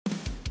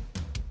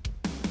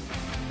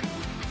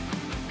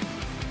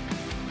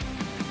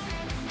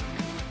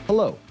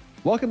Hello.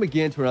 Welcome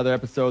again to another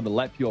episode of the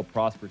Let People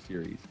Prosper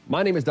series.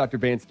 My name is Dr.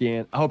 Vance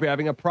Gann. I hope you're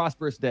having a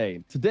prosperous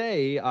day.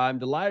 Today, I'm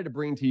delighted to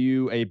bring to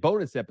you a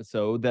bonus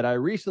episode that I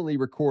recently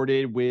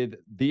recorded with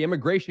the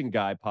Immigration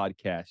Guy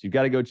podcast. You've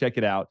got to go check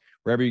it out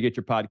wherever you get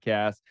your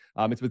podcast.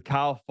 It's with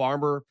Kyle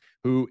Farmer,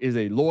 who is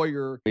a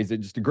lawyer. He's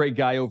just a great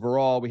guy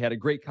overall. We had a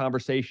great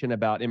conversation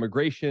about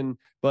immigration,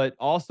 but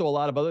also a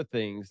lot of other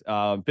things,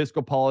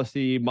 fiscal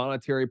policy,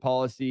 monetary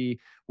policy,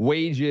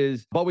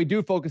 wages. But we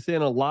do focus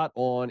in a lot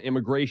on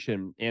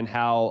immigration and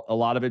how a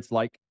lot of it's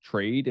like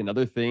trade and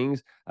other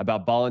things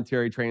about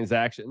voluntary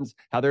transactions,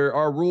 how there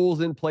are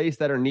rules in place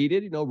that are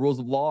needed. Rules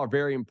of law are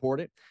very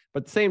important.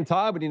 But at the same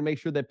time, we need to make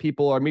sure that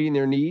people are meeting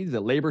their needs,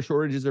 that labor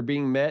shortages are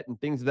being met and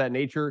things of that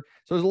nature.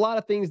 So there's a lot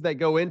of things that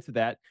go into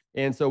that.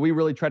 And so we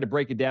really try to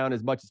break it down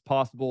as much as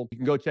possible. You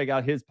can go check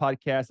out his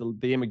podcast,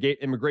 The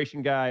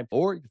Immigration Guy,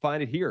 or you can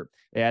find it here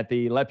at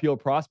the Let People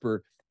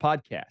Prosper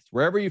podcast.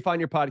 Wherever you find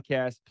your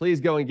podcast, please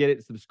go and get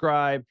it,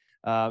 subscribe.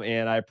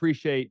 And I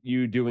appreciate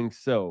you doing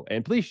so.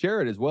 And please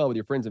share it as well with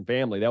your friends and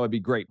family. That would be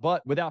great.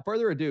 But without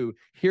further ado,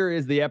 here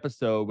is the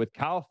episode with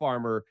Kyle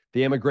Farmer,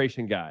 the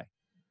Immigration Guy.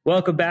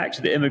 Welcome back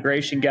to the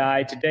Immigration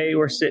Guy. Today,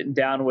 we're sitting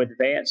down with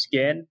Vance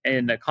Gann,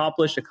 an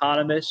accomplished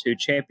economist who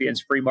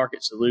champions free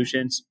market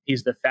solutions.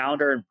 He's the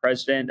founder and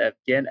president of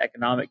Gann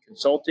Economic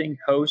Consulting,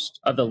 host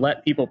of the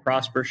Let People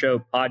Prosper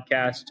Show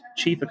podcast,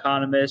 chief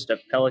economist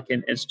of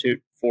Pelican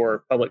Institute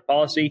for Public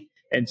Policy,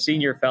 and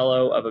senior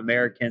fellow of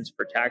Americans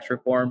for Tax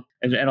Reform,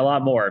 and a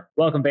lot more.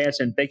 Welcome, Vance,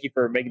 and thank you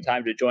for making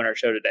time to join our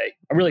show today.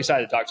 I'm really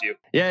excited to talk to you.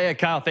 Yeah,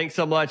 Kyle, thanks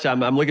so much. I'm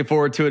looking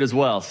forward to it as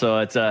well. So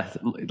it's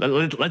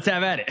let's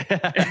have at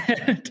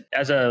it.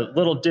 As a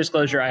little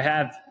disclosure, I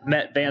have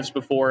met Vance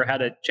before,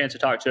 had a chance to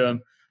talk to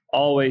him.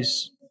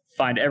 Always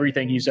find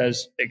everything he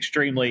says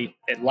extremely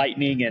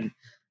enlightening,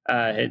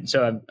 and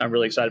so I'm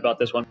really excited about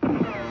this one.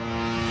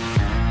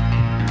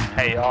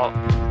 Hey, y'all.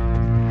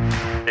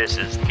 This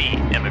is the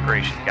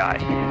Immigration Guy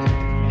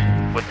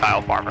with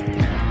Kyle Farmer.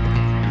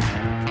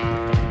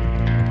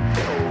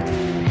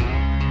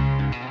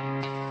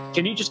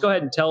 Can you just go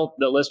ahead and tell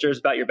the listeners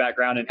about your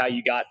background and how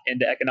you got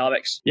into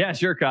economics? Yeah,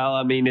 sure, Kyle.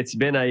 I mean, it's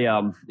been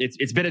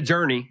a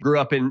journey. Grew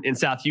up in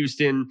South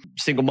Houston,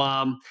 single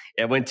mom.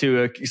 I went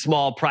to a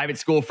small private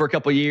school for a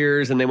couple of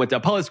years, and then went to a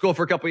public school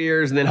for a couple of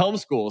years, and then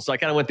homeschool. So I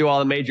kind of went through all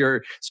the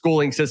major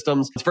schooling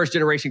systems. First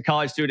generation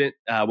college student.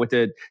 Went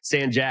to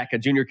San Jack, a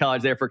junior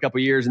college there for a couple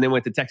of years, and then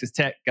went to Texas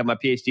Tech. Got my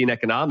PhD in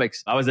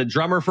economics. I was a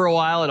drummer for a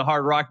while in a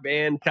hard rock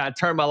band. Kind of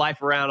turned my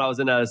life around. I was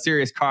in a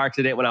serious car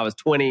accident when I was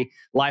 20.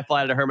 Life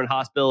flight at a Herman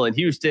Hospital in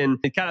Houston,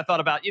 and kind of thought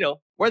about,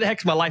 where the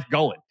heck's my life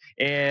going?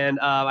 And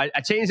I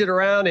changed it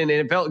around, and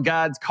it felt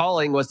God's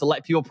calling was to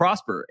let people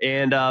prosper.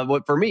 And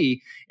for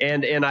me,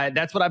 and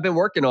that's what I've been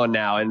working on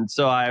now. And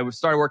so I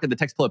started working at the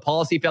Texas Public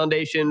Policy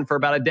Foundation for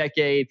about a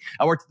decade.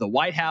 I worked at the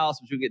White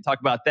House, which we can talk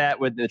about that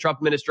with the Trump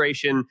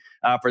administration.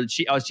 I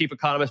was chief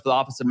economist for the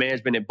Office of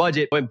Management and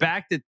Budget. Went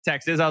back to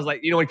Texas. I was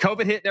like, when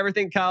COVID hit and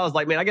everything, Kyle, I was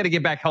like, man, I got to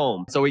get back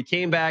home. So we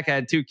came back. I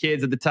had 2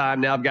 kids at the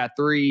time. Now I've got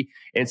 3.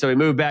 And so we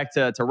moved back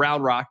to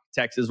Round Rock,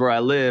 Texas, where I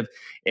live.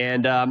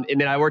 And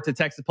then I worked at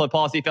Texas Public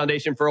Policy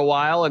Foundation for a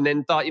while, and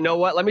then thought,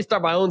 let me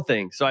start my own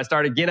thing. So I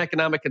started Gann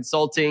Economic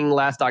Consulting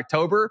last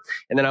October.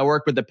 And then I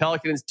worked with the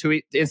Pelican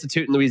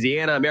Institute in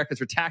Louisiana, Americans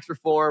for Tax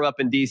Reform up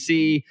in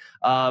DC,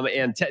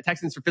 and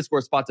Texans for Fiscal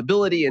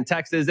Responsibility in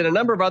Texas, and a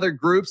number of other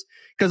groups.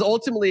 Because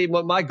ultimately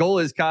what my goal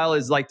is, Kyle,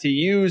 is like to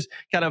use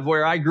kind of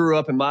where I grew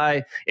up in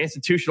my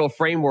institutional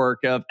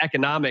framework of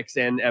economics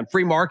and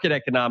free market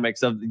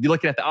economics, of you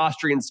looking at the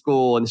Austrian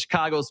school and the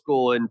Chicago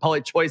school and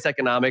public choice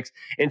economics,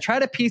 and try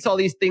to piece all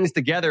these things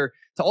together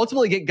to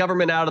ultimately get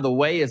government out of the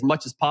way as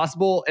much as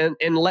possible,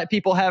 and let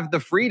people have the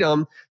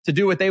freedom to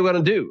do what they want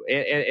to do,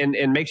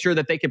 and make sure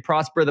that they can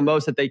prosper the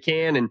most that they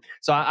can. And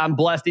so I'm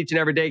blessed each and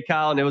every day,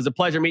 Kyle, and it was a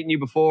pleasure meeting you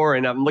before,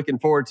 and I'm looking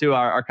forward to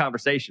our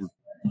conversation.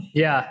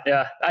 Yeah.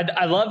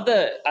 I love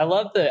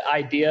the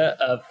idea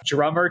of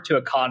drummer to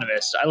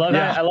economist. I love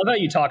how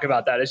you talk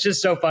about that. It's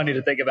just so funny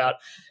to think about.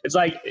 It's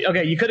like,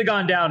 okay, you could have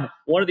gone down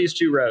one of these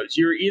 2 roads.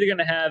 You're either going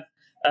to have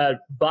a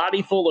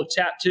body full of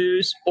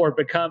tattoos or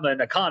become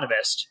an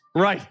economist.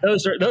 Right.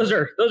 Those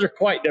are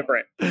quite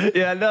different.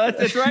 Yeah, no,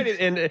 that's right.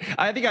 And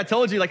I think I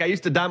told you, I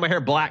used to dye my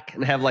hair black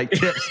and have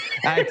tips.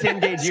 I had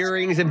 10-gauge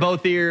earrings in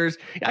both ears.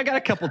 I got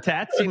a couple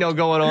tats,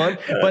 going on,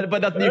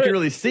 but nothing you can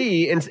really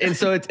see. And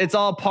so it's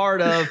all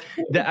part of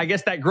that, I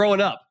guess, that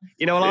growing up.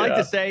 What I like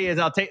to say is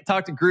I'll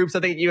talk to groups. I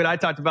think you and I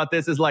talked about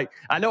this, is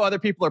I know other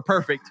people are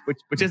perfect,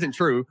 which isn't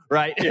true,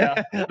 right?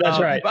 Yeah, that's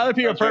right. Other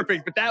people are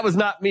perfect, but that was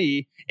not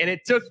me. And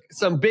it took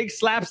some big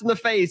slaps in the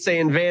face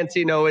saying, Vance,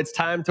 it's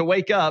time to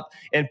wake up.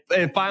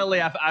 And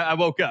finally, I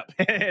woke up,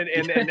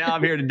 and now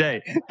I'm here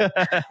today.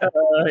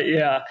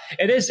 Yeah,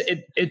 it is.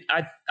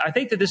 I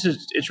think that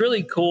it's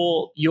really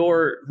cool,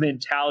 your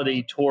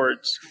mentality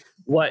towards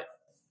what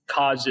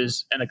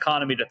causes an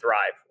economy to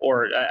thrive,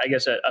 or I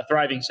guess a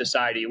thriving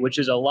society, which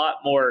is a lot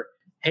more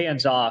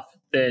hands off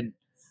than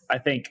I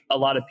think a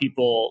lot of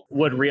people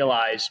would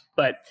realize.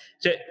 But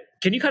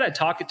can you kind of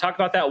talk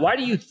about that? Why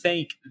do you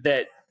think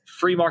that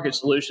free market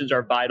solutions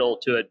are vital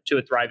to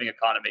a thriving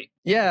economy?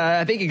 Yeah,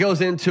 I think it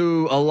goes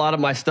into a lot of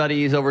my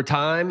studies over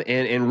time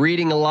and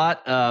reading a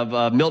lot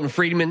of Milton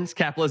Friedman's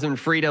Capitalism and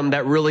Freedom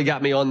that really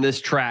got me on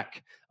this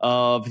track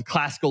of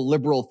classical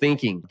liberal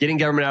thinking, getting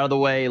government out of the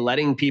way,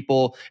 letting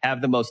people have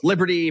the most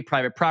liberty,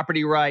 private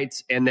property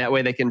rights, and that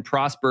way they can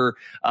prosper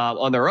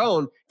on their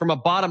own, from a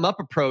bottom-up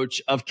approach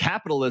of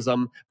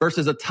capitalism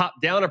versus a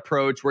top-down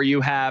approach where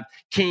you have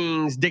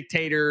kings,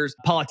 dictators,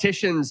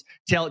 politicians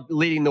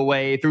leading the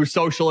way through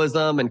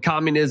socialism and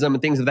communism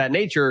and things of that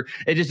nature.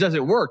 It just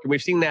doesn't work. And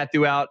we've seen that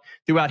throughout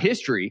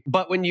history.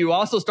 But when you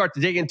also start to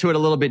dig into it a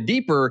little bit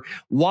deeper,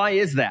 why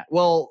is that?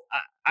 Well,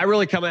 I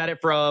really come at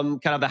it from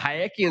kind of the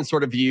Hayekian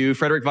sort of view,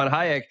 Friedrich von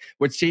Hayek,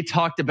 which he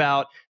talked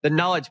about the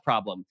knowledge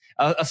problem.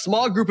 A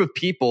small group of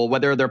people,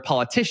 whether they're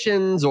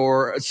politicians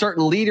or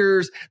certain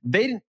leaders,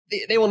 they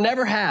will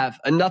never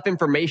have enough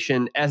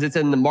information as it's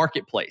in the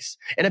marketplace.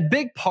 And a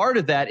big part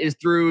of that is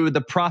through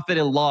the profit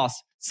and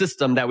loss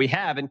system that we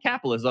have in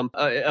capitalism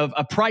of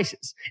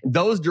prices.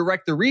 Those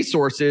direct the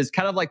resources,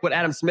 kind of like what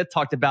Adam Smith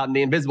talked about in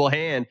The Invisible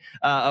Hand,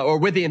 or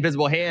with The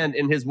Invisible Hand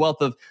in his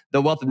Wealth of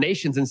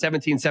Nations in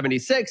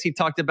 1776. He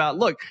talked about,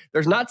 look,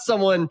 there's not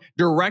someone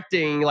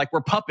directing, like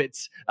we're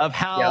puppets of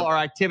how our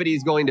activity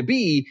is going to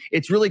be.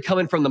 It's really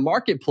coming from the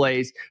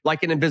marketplace,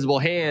 like an invisible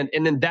hand,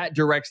 and then that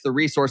directs the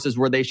resources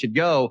where they should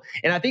go.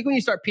 And I think when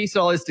you start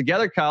piecing all this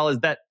together, Kyle, is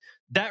that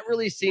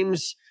really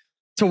seems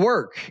to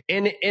work.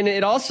 And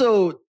it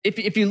also,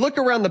 if you look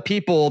around the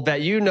people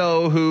that you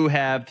know who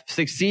have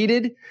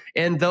succeeded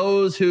and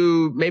those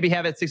who maybe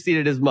haven't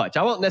succeeded as much,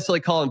 I won't necessarily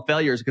call them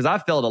failures because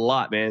I've failed a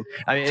lot, man.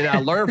 I mean, and I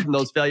learned from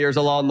those failures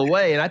along the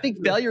way. And I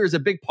think failure is a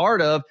big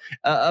part of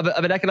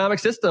an economic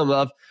system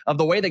of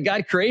the way that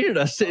God created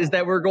us, is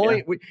that we're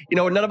going,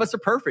 none of us are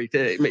perfect.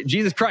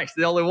 Jesus Christ,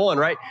 the only one,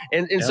 right?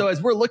 And so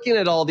as we're looking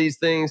at all these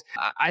things,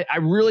 I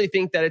really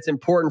think that it's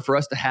important for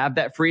us to have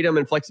that freedom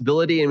and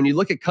flexibility. And when you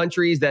look at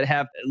countries that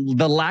have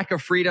the lack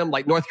of freedom,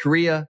 like North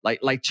Korea,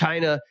 like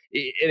China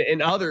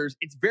and others,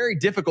 it's very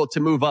difficult to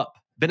move up.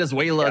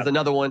 Venezuela is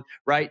another one,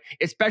 right?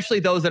 Especially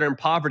those that are in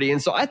poverty.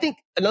 And so I think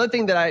another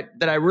thing that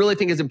I really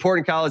think is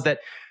important, Kyle, is that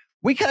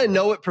we kind of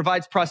know what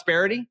provides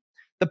prosperity.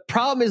 The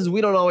problem is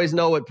we don't always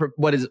know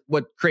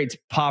what creates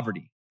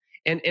poverty.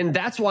 And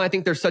that's why I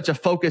think there's such a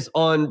focus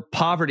on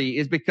poverty,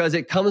 is because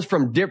it comes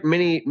from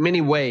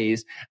many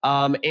ways.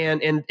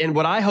 And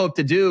what I hope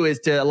to do is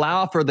to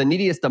allow for the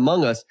neediest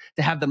among us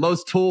to have the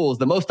most tools,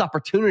 the most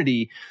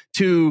opportunity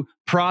to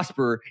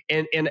prosper.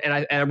 And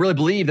I really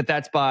believe that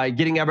that's by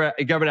getting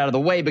government out of the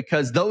way,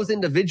 because those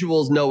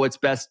individuals know what's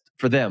best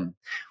for them.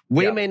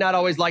 We may not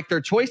always like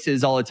their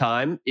choices all the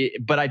time,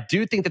 but I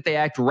do think that they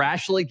act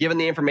rationally given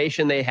the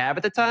information they have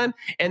at the time,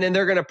 and then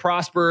they're going to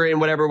prosper in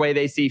whatever way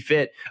they see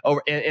fit.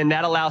 And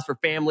that allows for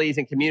families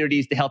and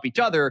communities to help each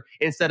other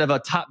instead of a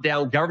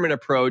top-down government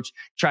approach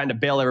trying to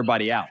bail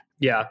everybody out.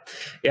 Yeah.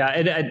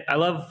 And I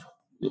love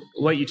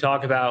what you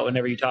talk about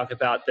whenever you talk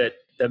about that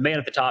the man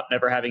at the top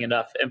never having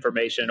enough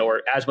information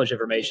or as much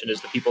information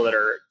as the people that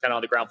are kind of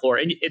on the ground floor.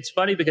 And it's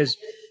funny because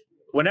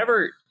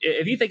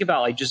if you think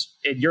about like just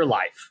in your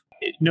life,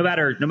 no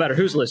matter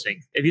who's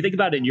listening, if you think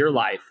about it in your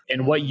life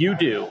and what you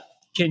do,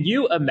 can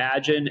you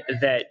imagine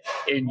that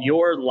in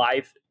your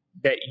life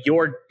that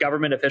your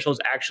government officials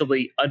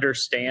actually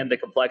understand the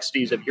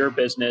complexities of your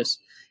business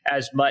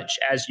as much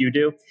as you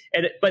do?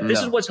 But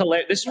this is what's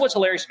hilarious. This is what's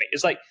hilarious to me.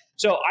 It's like,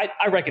 so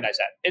I recognize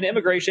that in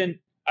immigration,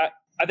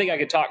 I think I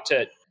could talk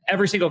to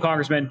every single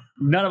congressman.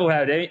 None of them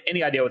have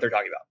any idea what they're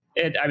talking about.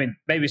 And I mean,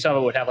 maybe some of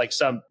them would have like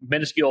some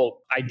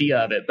minuscule idea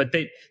of it, but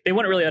they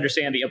wouldn't really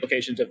understand the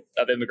implications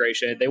of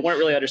immigration. They wouldn't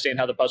really understand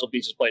how the puzzle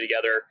pieces play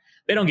together.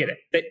 They don't get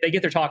it. They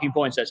get their talking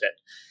points. That's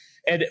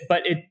it.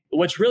 But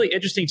what's really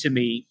interesting to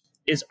me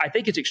is I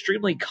think it's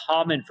extremely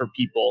common for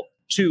people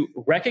to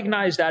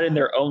recognize that in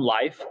their own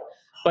life,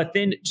 but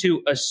then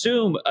to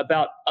assume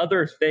about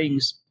other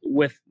things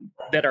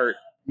that are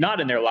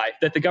not in their life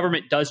that the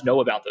government does know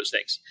about those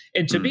things.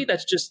 And to me,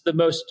 that's just the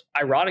most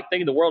ironic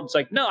thing in the world. It's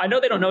like, no, I know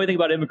they don't know anything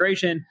about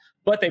immigration,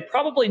 but they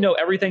probably know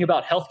everything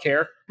about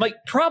healthcare. Like,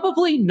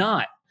 probably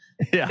not.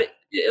 Yeah.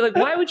 Like,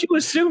 why would you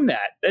assume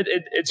that?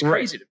 It's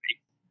crazy to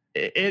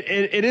me.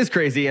 It is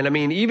crazy. And I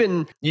mean,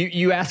 even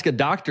you ask a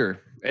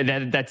doctor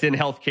that's in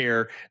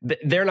healthcare,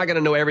 they're not going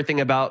to know everything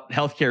about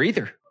healthcare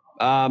either.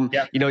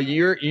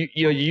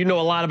 You know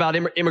a lot about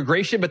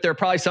immigration, but there are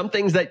probably some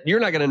things that you're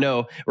not going to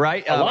know,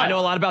 right? I know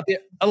a lot about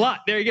a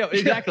lot. There you go.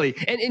 Exactly.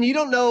 and you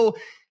don't know,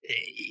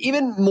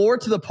 even more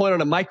to the point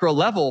on a micro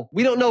level,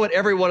 we don't know what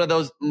every one of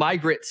those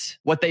migrants,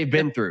 what they've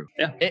been through.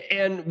 Yeah.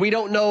 And we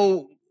don't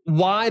know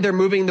why they're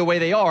moving the way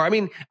they are. I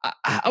mean,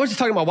 I was just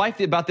talking to my wife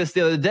about this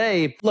the other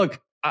day.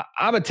 Look,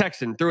 I'm a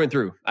Texan through and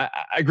through.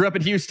 I grew up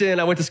in Houston.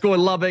 I went to school in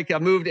Lubbock. I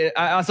moved.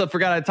 I also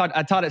forgot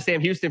I taught at Sam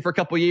Houston for a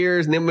couple of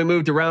years, and then we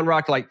moved to Round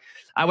Rock. When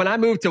I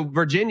moved to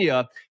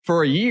Virginia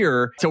for a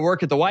year to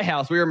work at the White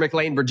House, we were in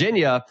McLean,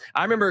 Virginia.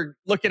 I remember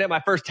looking at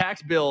my first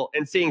tax bill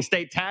and seeing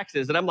state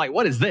taxes, and I'm like,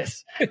 "What is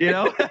this? You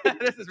know,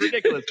 this is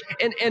ridiculous."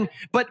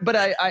 But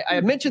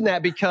I mentioned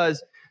that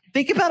because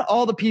think about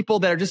all the people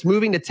that are just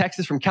moving to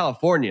Texas from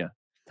California.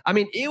 I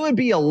mean, it would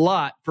be a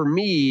lot for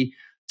me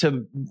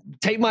to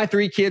take my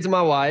 3 kids and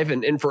my wife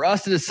and for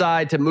us to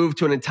decide to move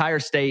to an entire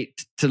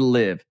state to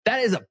live. That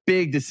is a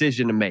big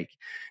decision to make.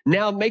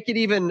 Now, make it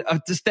even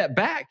to step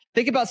back.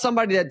 Think about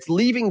somebody that's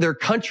leaving their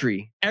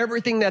country,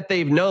 everything that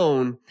they've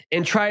known,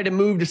 and try to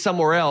move to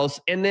somewhere else,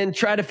 and then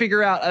try to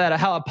figure out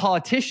how a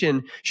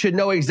politician should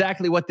know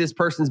exactly what this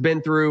person's been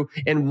through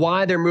and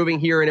why they're moving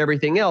here and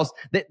everything else.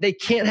 They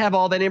can't have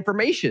all that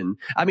information.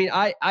 I mean,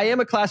 I am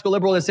a classical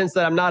liberal in the sense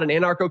that I'm not an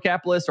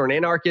anarcho-capitalist or an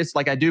anarchist.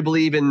 Like, I do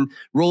believe in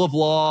rule of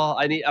law.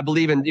 I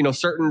believe in,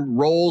 certain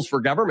roles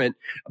for government,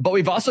 but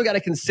we've also got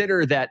to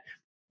consider that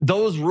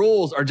those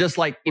rules are just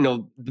like,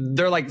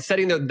 they're like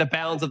setting the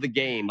bounds of the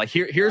game. Like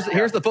here's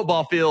the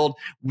football field.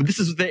 This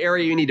is the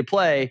area you need to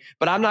play,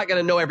 but I'm not going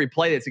to know every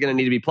play that's going to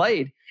need to be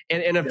played.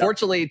 And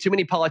unfortunately, too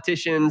many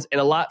politicians and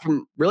a lot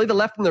from really the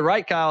left and the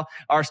right, Kyle,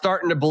 are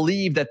starting to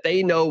believe that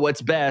they know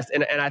what's best.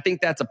 And I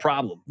think that's a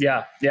problem.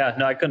 Yeah.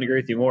 No, I couldn't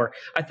agree with you more.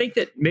 I think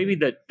that maybe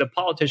the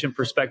politician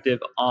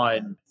perspective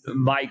on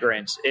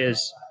migrants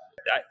is,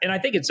 and I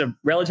think it's a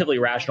relatively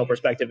rational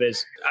perspective,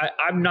 is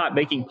I'm not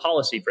making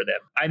policy for them.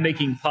 I'm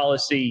making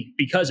policy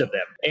because of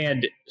them.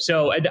 And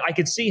so I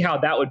could see how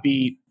that would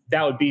be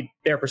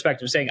their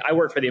perspective, saying, I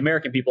work for the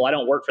American people. I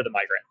don't work for the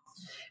migrant.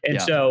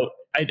 And so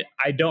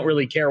I don't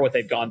really care what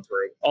they've gone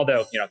through,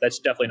 although, that's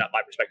definitely not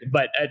my perspective.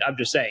 But I'm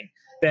just saying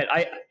that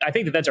I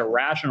think that that's a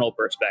rational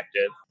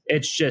perspective.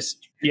 It's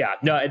just,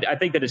 I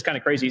think that it's kind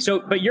of crazy. So,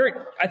 but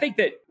I think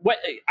that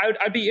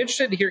I'd be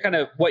interested to hear kind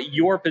of what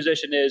your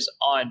position is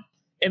on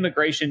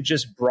immigration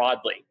just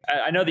broadly.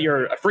 I know that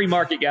you're a free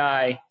market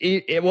guy.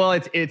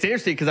 It's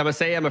interesting because I'm going to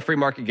say I'm a free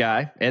market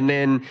guy. And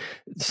then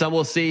some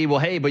will see, well,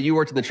 hey, but you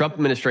worked in the Trump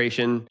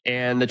administration,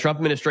 and the Trump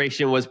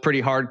administration was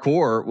pretty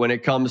hardcore when it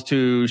comes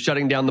to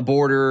shutting down the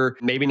border,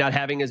 maybe not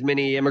having as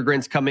many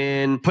immigrants come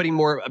in, putting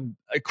more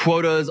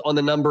quotas on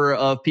the number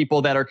of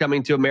people that are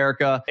coming to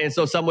America. And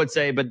so some would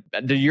say, but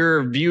do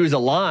your views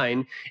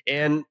align?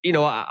 And,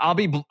 I'll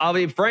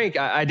be frank.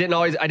 I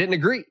didn't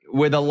agree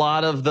with a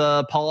lot of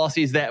the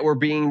policies that were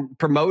being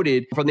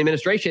promoted from the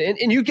administration.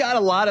 And you got a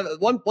lot of,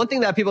 one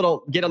thing that people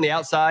don't get on the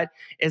outside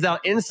is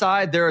that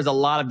inside there is a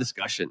lot of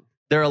discussion.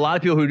 There are a lot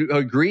of people who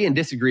agree and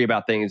disagree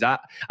about things. I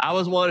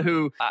was one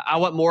who, I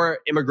want more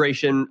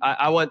immigration.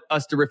 I want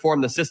us to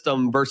reform the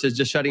system versus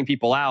just shutting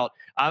people out.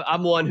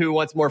 I'm one who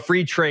wants more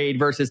free trade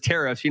versus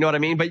tariffs. You know what I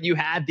mean? But you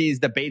had these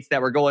debates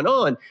that were going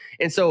on.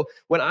 And so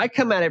when I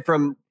come at it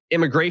from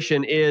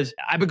immigration,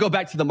 I would go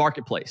back to the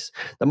marketplace.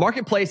 The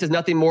marketplace is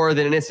nothing more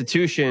than an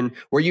institution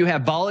where you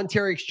have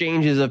voluntary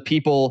exchanges of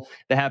people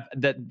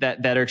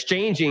that are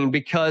exchanging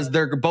because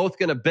they're both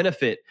going to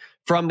benefit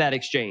from that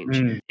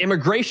exchange.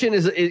 Immigration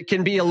it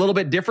can be a little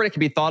bit different. It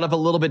can be thought of a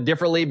little bit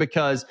differently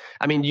because,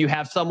 you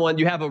have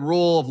a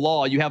rule of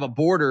law, you have a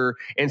border.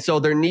 And so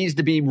there needs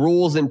to be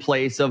rules in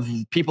place of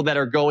people that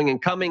are going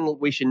and coming.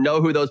 We should know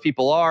who those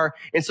people are.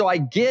 And so I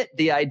get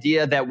the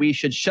idea that we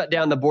should shut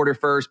down the border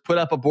first, put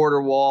up a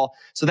border wall,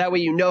 so that way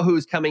you know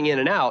who's coming in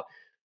and out.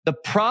 The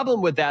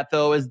problem with that,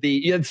 though, is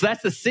so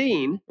that's the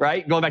scene,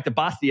 right? Going back to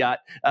Bastiat,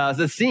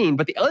 the scene.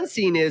 But the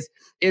unseen is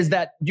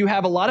that you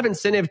have a lot of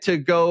incentive to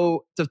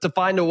go to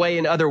find a way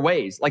in other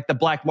ways, like the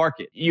black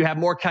market. You have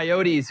more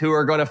coyotes who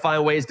are going to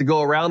find ways to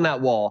go around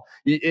that wall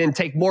and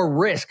take more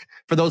risk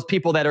for those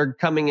people that are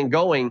coming and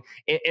going.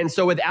 And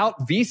so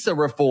without visa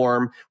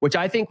reform, which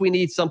I think we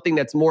need something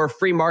that's more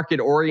free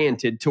market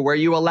oriented, to where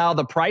you allow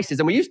the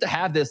prices. And we used to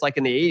have this like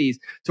in the 80s,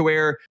 to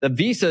where the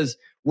visas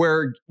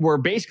were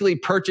basically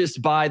purchased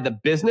by the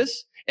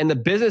business, and the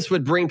business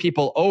would bring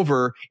people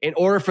over in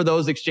order for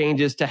those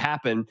exchanges to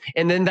happen.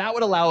 And then that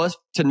would allow us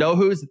to know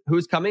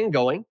who's coming and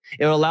going.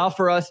 It would allow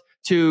for us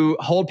to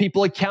hold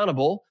people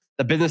accountable,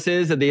 the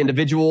businesses and the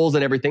individuals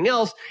and everything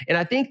else. And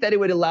I think that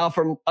it would allow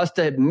for us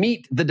to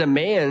meet the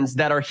demands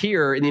that are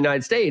here in the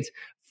United States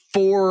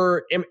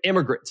for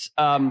immigrants.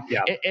 And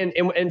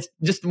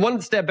just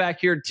one step back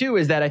here too,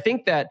 is that I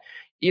think that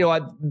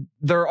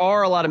there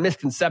are a lot of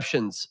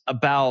misconceptions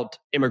about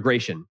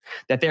immigration,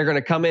 that they're going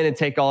to come in and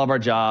take all of our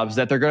jobs,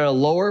 that they're going to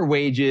lower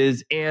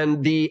wages.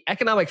 And the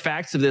economic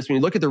facts of this, when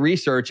you look at the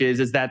research,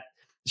 is that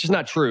it's just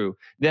not true.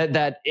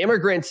 That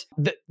immigrants,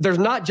 there's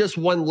not just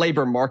one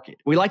labor market.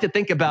 We like to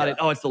think about it,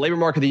 it's the labor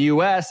market of the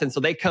U.S. And so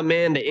they come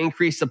in, they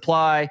increase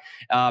supply.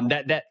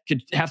 That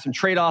could have some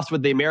trade-offs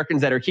with the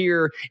Americans that are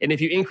here. And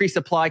if you increase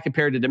supply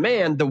compared to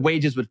demand, the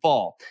wages would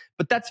fall.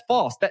 But that's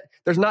false.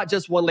 There's not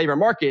just one labor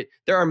market.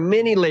 There are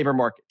many labor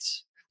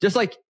markets. Just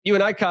like you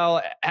and I,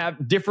 Kyle,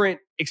 have different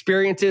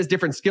experiences,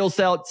 different skill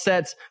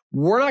sets,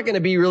 we're not going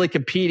to be really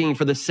competing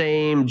for the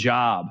same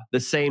job, the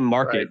same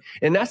market. Right.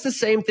 And that's the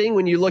same thing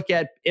when you look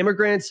at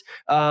immigrants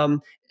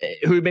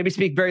who maybe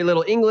speak very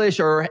little English,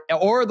 or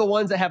the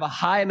ones that have a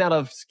high amount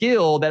of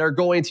skill that are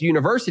going to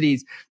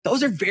universities.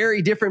 Those are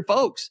very different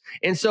folks.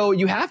 And so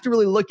you have to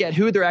really look at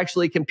who they're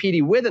actually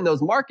competing with in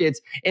those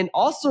markets. And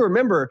also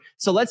remember,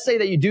 so let's say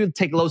that you do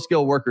take low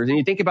skill workers and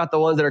you think about the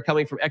ones that are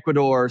coming from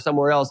Ecuador or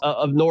somewhere else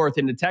up north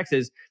into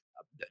Texas.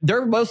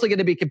 they're mostly going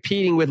to be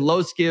competing with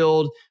low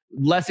skilled,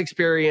 less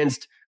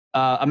experienced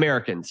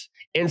Americans.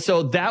 And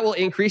so that will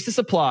increase the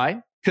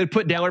supply, could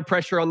put downward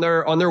pressure on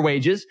their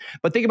wages.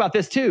 But think about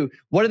this too.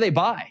 What do they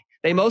buy?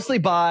 They mostly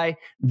buy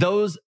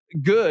those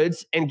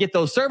goods and get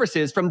those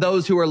services from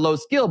those who are low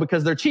skill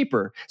because they're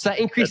cheaper. So that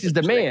increases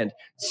demand.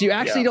 So you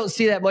actually don't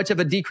see that much of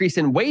a decrease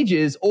in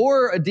wages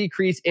or a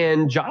decrease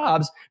in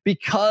jobs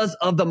because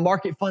of the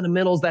market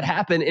fundamentals that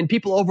happen, and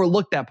people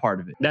overlook that part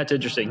of it. That's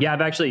interesting. Yeah, I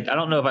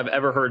don't know if I've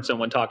ever heard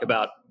someone talk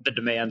about the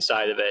demand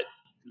side of it.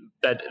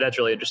 That's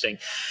really interesting.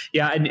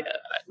 Yeah, and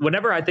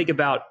whenever I think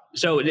about,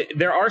 so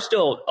there are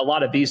still a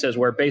lot of visas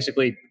where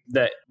basically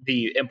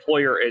the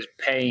employer is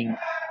paying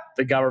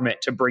the government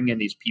to bring in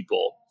these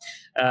people.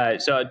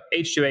 So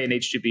H-2A and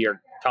H-2B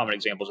are common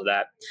examples of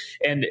that.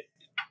 And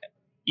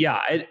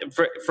yeah,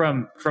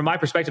 from my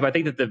perspective, I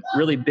think that the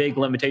really big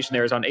limitation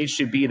there is on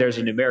H-2B, there's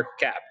a numerical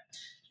cap.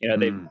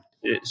 They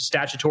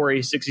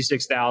statutory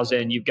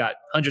 66,000. You've got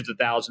hundreds of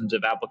thousands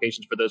of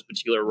applications for those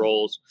particular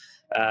roles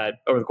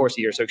over the course of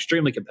the year. So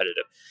extremely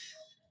competitive.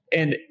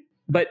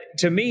 But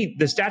to me,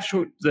 the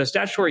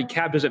statutory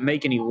cap doesn't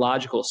make any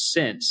logical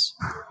sense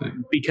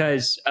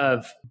because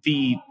of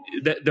the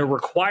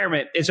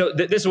requirement. And so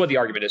this is what the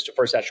argument is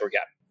for a statutory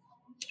cap,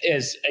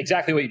 is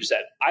exactly what you just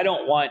said. I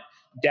don't want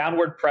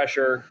downward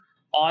pressure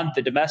on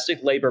the domestic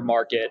labor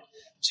market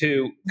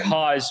to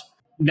cause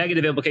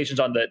negative implications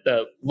on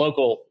the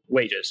local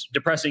wages,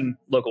 depressing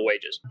local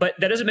wages. But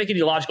that doesn't make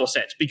any logical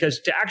sense, because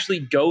to actually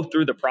go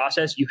through the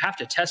process, you have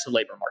to test the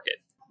labor market.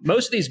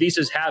 Most of these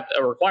visas have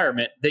a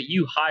requirement that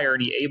you hire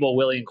any able,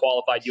 willing, and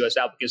qualified U.S.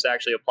 applicants to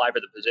actually apply for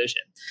the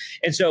position.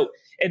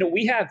 And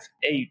we have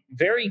a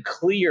very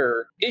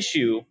clear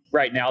issue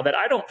right now that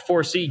I don't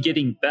foresee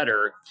getting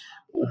better,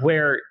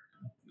 where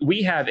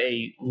we have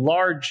a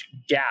large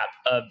gap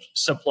of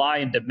supply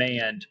and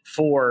demand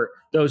for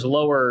those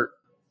lower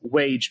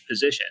wage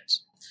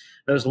positions,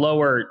 those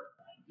lower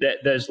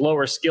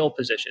skill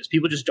positions.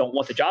 People just don't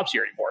want the jobs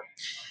here anymore.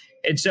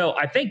 And so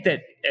I think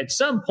that at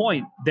some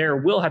point there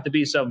will have to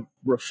be some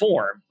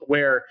reform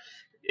where,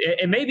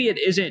 and maybe it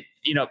isn't,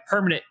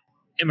 permanent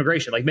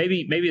immigration. Like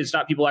maybe it's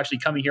not people actually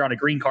coming here on a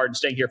green card and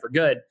staying here for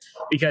good,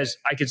 because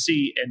I could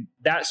see in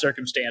that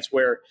circumstance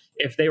where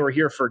if they were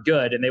here for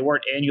good and they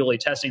weren't annually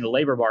testing the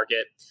labor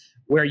market,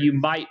 where you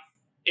might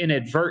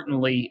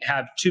inadvertently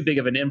have too big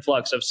of an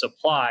influx of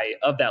supply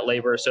of that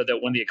labor, so that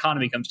when the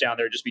economy comes down,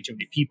 there would just be too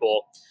many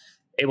people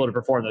able to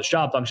perform those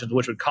job functions,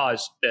 which would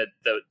cause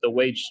the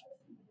wage.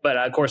 But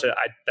of course,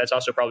 that's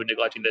also probably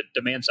neglecting the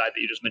demand side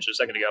that you just mentioned a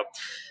second ago.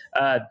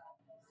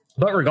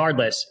 But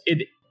regardless,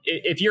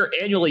 if you're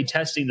annually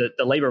testing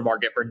the labor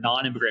market for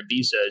non-immigrant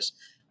visas,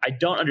 I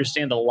don't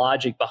understand the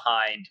logic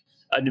behind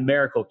a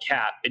numerical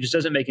cap. It just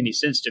doesn't make any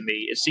sense to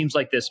me. It seems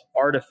like this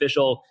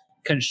artificial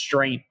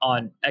constraint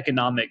on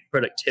economic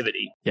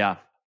productivity. Yeah.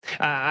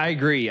 I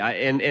agree.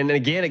 And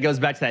again, it goes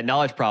back to that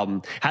knowledge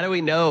problem. How do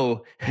we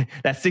know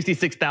that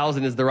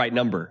 66,000 is the right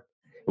number?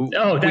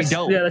 Oh,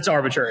 that's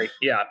arbitrary.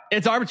 Yeah.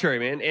 It's arbitrary,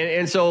 man.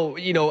 And so,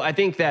 I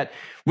think that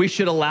we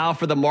should allow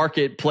for the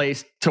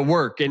marketplace to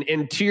work.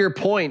 And to your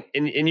point,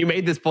 and you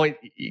made this point,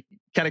 you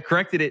kind of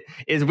corrected it,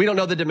 is we don't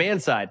know the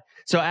demand side.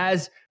 So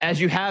as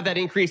you have that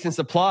increase in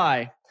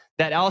supply,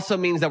 that also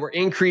means that we're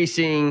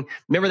increasing.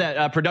 Remember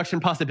that production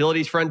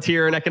possibilities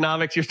frontier in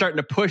economics? You're starting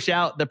to push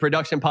out the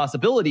production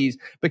possibilities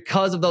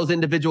because of those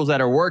individuals that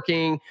are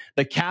working,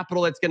 the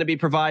capital that's going to be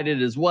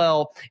provided as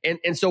well.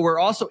 And so we're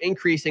also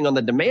increasing on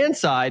the demand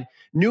side,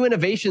 new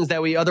innovations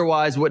that we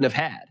otherwise wouldn't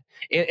have had.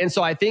 And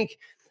so I think,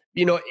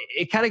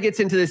 it kind of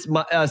gets into this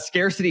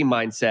scarcity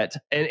mindset,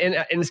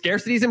 and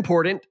scarcity is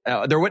important.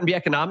 There wouldn't be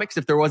economics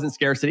if there wasn't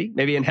scarcity.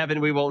 Maybe in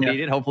heaven we won't need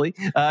it. Hopefully,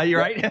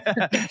 you're right.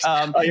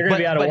 You're going to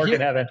be out of work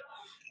in heaven.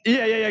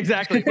 Yeah,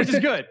 exactly. Which is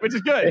good. You're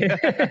going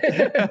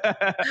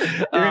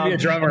to be a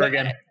drummer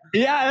again.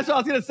 Yeah, that's what I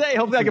was going to say.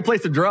 Hopefully I can play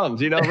some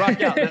drums,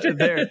 rock out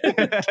there.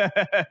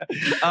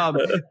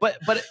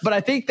 But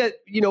I think that,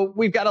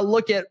 we've got to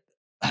look at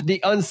the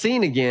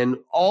unseen again,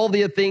 all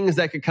the things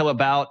that could come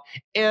about.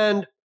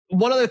 And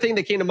one other thing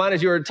that came to mind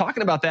as you were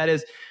talking about that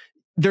is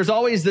there's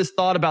always this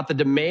thought about the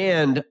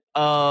demand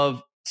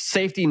of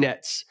safety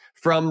nets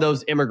from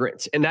those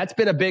immigrants. And that's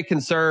been a big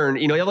concern.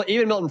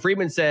 Even Milton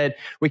Friedman said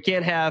we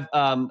can't have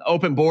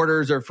open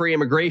borders or free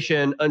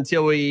immigration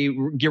until we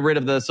get rid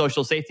of the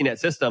social safety net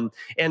system.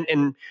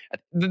 And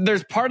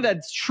there's part of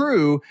that's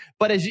true.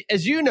 But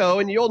as you know,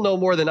 and you'll know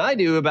more than I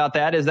do about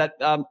that, is that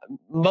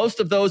most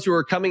of those who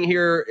are coming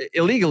here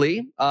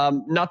illegally,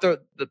 not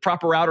the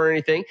proper route or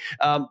anything,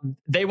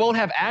 they won't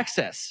have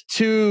access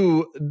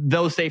to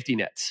those safety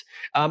nets.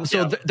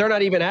 They're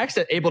not even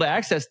able to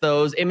access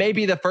those. It may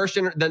be the first,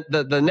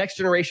 the next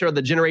generation or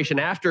the generation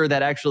after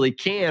that actually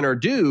can or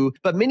do,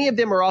 but many of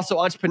them are also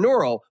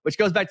entrepreneurial, which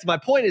goes back to my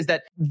point, is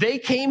that they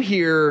came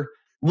here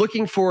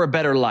looking for a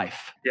better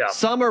life. Yeah.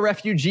 Some are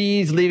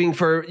refugees leaving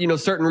for,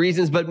 certain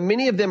reasons, but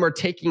many of them are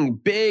taking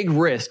big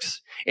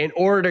risks in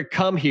order to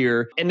come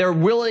here, and they're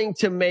willing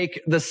to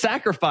make the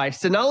sacrifice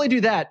to not only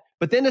do that,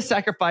 but then to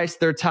sacrifice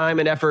their time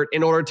and effort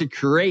in order to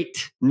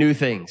create new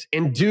things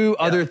and do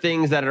other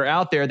things that are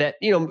out there that,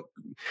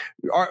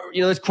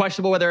 it's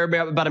questionable whether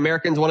about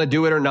Americans want to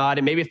do it or not.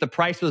 And maybe if the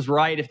price was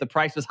right, if the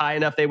price was high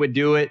enough, they would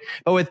do it.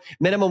 But with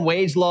minimum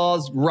wage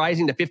laws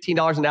rising to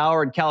 $15 an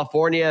hour in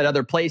California and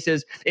other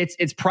places,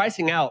 it's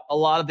pricing out a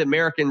lot of the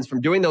Americans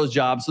from doing those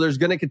jobs. So there's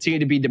going to continue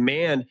to be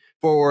demand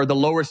for the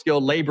lower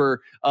skilled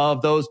labor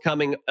of those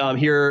coming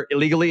here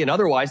illegally and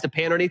otherwise to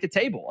pay underneath the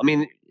table. I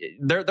mean,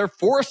 they're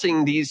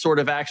forcing these sort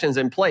of actions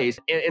in place.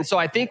 And so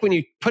I think when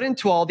you put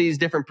into all these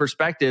different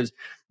perspectives,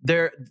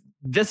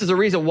 this is a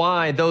reason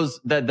why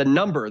the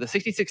number, the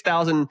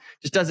 66,000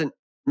 just doesn't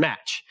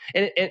match.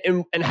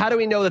 And how do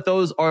we know that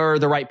those are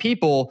the right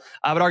people?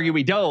 I would argue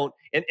we don't.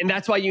 And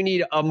that's why you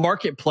need a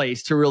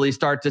marketplace to really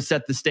start to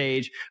set the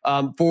stage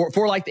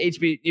for like the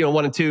HB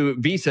 1 and 2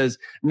 visas.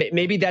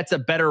 Maybe that's a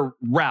better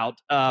route.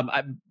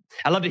 I'd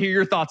love to hear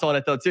your thoughts on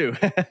it though too.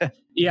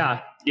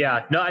 Yeah.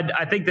 No,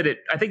 I think that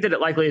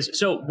it likely is.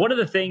 So one of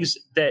the things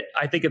that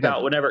I think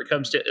about whenever it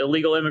comes to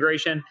illegal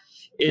immigration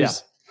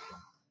is.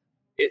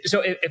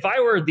 So if I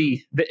were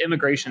the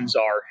immigration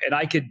czar and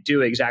I could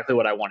do exactly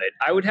what I wanted,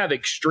 I would have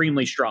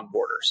extremely strong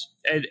borders,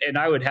 and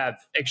I would have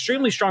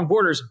extremely strong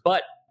borders,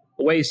 but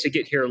ways to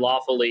get here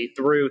lawfully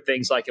through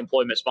things like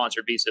employment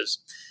sponsored visas.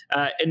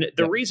 And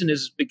the reason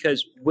is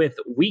because with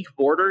weak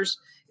borders,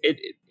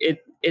 it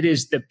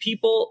is the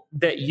people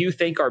that you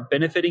think are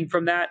benefiting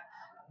from that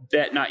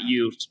not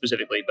you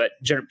specifically, but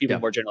people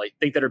more generally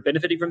think that are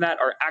benefiting from that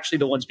are actually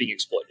the ones being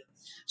exploited.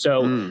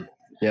 So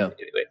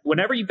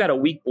whenever you've got a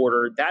weak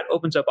border, that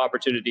opens up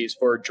opportunities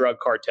for drug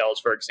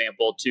cartels, for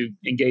example, to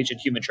engage in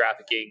human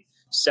trafficking,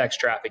 sex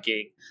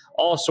trafficking,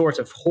 all sorts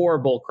of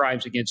horrible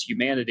crimes against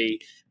humanity,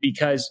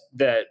 because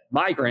the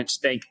migrants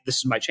think this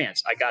is my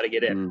chance. I got to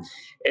get in.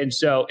 And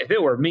so if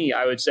it were me,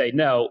 I would say,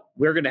 no,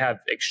 we're going to have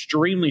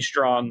extremely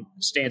strong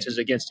stances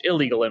against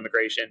illegal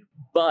immigration,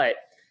 but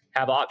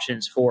have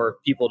options for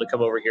people to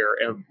come over here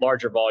in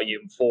larger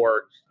volume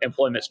for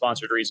employment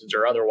sponsored reasons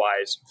or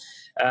otherwise.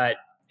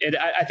 And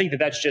I think that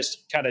that's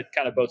just kind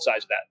of both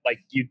sides of that. Like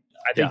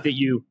I think that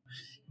you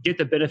get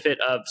the benefit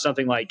of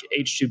something like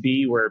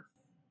H-2B, where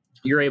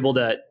you're able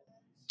to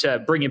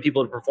bring in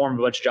people to perform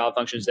a bunch of job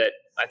functions that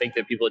I think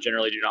that people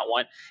generally do not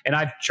want. And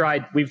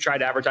we've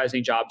tried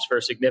advertising jobs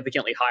for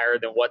significantly higher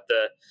than what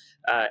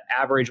the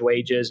average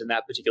wage is in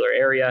that particular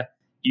area.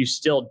 You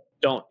still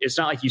don't. It's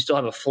not like you still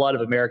have a flood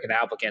of American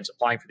applicants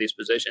applying for these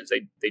positions.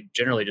 They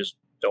generally just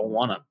don't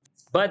want them.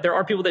 But there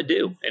are people that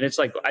do. And it's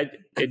like,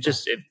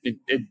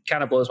 it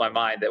kind of blows my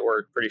mind that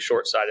we're pretty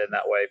short-sighted in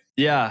that way.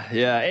 Yeah.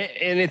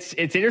 And it's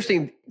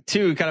interesting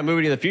too, kind of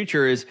moving to the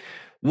future, is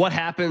what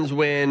happens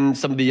when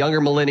some of the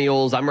younger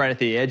millennials, I'm right at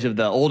the edge of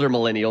the older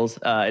millennials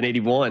in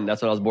 81.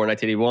 That's when I was born,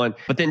 1981.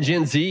 But then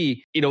Gen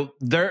Z,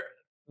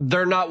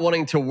 they're not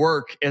wanting to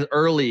work as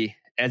early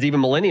as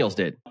even millennials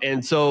did.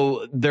 And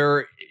so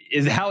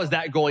how is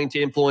that going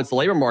to influence the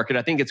labor market?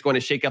 I think it's going to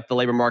shake up the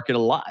labor market a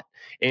lot.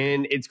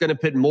 And it's going to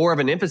put more of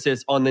an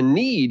emphasis on the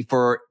need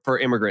for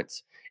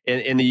immigrants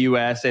in the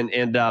U.S. and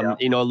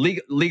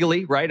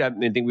legally, right? I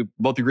think we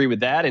both agree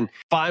with that, and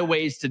find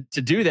ways to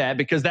do that,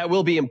 because that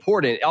will be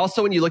important.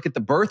 Also, when you look at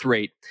the birth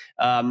rate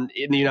in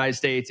the United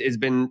States, has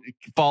been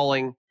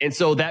falling. And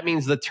so that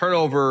means the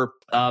turnover,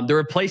 the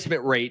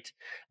replacement rate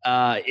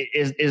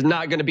is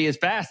not going to be as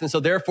fast. And so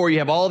therefore you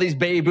have all these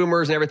baby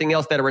boomers and everything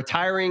else that are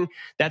retiring.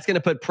 That's going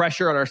to put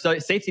pressure on our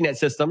safety net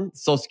system,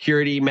 Social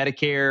Security,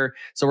 Medicare.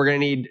 So we're going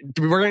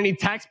to need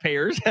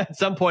taxpayers at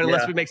some point,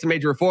 unless we make some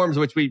major reforms,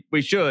 which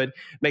we should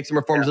make some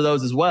reforms of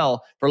those as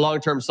well for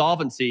long-term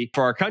solvency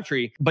for our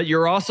country. But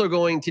you're also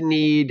going to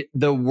need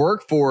the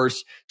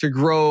workforce to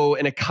grow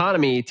an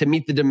economy to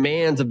meet the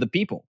demands of the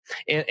people.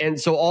 And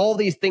so all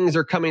these things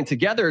are coming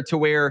together to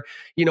where,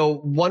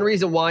 one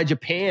reason why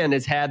Japan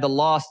has had the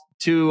lost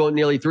 2,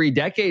 nearly 3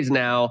 decades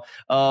now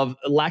of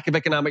lack of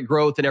economic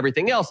growth and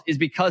everything else is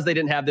because they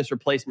didn't have this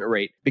replacement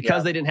rate,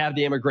 because they didn't have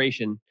the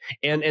immigration.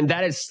 And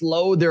that has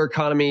slowed their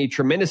economy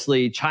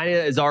tremendously. China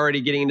is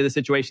already getting into the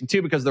situation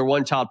too, because of their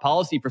one-child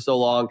policy for so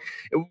long.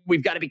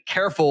 We've got to be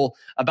careful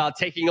about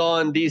taking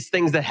on these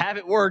things that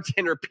haven't worked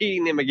and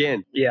repeating them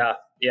again. Yeah.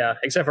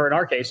 Except for in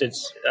our case,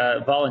 it's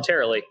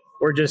voluntarily.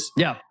 We're just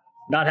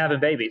not having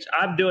babies.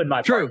 I'm doing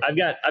my part.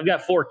 I've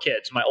got 4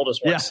 kids. My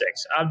oldest one's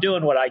 6. I'm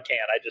doing what I can.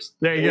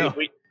 There you go.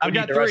 I've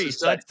got 3,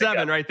 so that's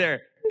 7 right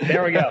there.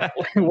 There we go.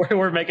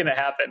 We're making it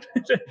happen.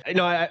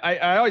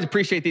 I always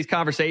appreciate these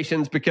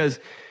conversations because,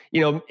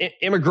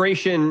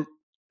 immigration,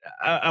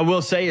 I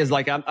will say, is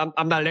like, I'm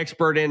not an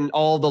expert in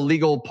all the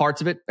legal parts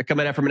of it. I come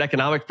at it from an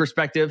economic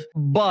perspective,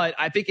 but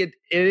I think it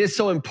is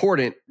so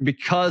important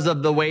because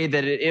of the way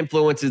that it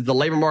influences the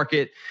labor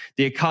market,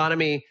 the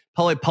economy,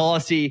 public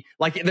policy.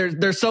 Like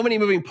there's so many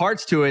moving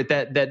parts to it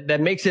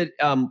that makes it,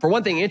 for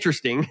one thing,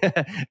 interesting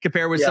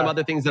compared with some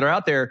other things that are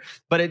out there.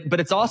 But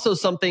it's also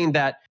something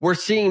that we're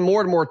seeing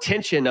more and more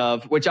tension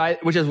of, which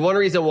is one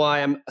reason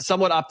why I'm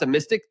somewhat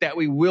optimistic that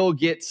we will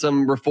get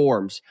some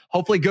reforms,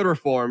 hopefully good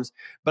reforms.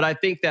 But I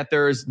think that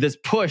there's this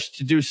push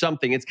to do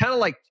something. It's kind of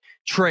like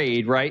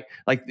trade, right?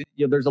 Like,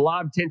 there's a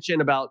lot of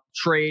tension about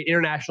trade,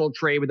 international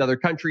trade with other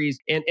countries.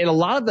 And a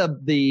lot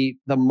of the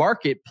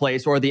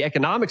marketplace or the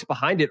economics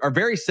behind it are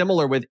very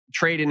similar with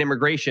trade and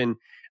immigration.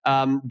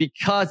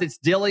 Because it's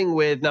dealing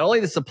with not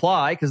only the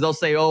supply, because they'll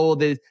say, oh,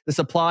 the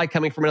supply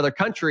coming from another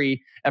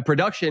country at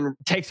production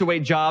takes away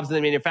jobs in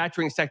the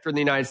manufacturing sector in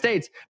the United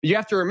States. But you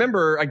have to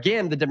remember,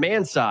 again, the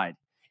demand side.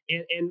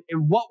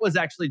 And what was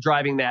actually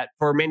driving that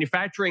for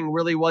manufacturing?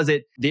 Really, was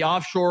it the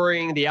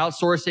offshoring, the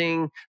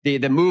outsourcing, the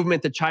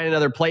movement to China and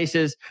other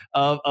places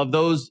of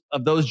those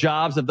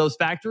jobs, of those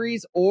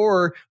factories?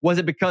 Or was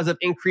it because of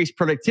increased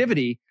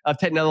productivity, of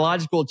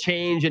technological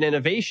change and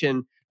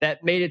innovation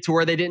that made it to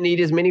where they didn't need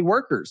as many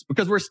workers?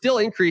 Because we're still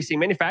increasing.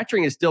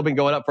 Manufacturing has still been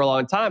going up for a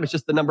long time. It's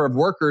just the number of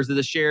workers, as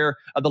a share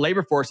of the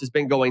labor force, has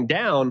been going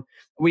down.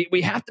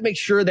 We have to make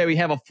sure that we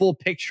have a full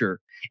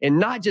picture and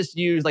not just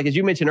use, like as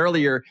you mentioned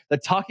earlier, the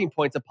talking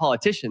points of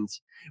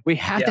politicians. We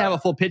have to have a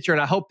full picture,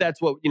 and I hope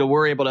that's what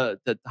we're able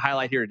to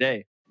highlight here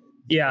today.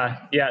 Yeah.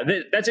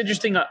 That's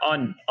interesting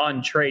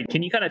on trade.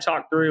 Can you kind of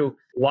talk through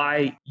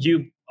why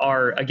you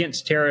are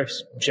against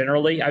tariffs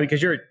generally?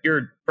 Because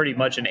you're pretty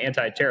much an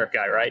anti-tariff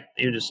guy, right?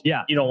 You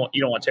don't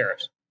want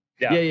tariffs.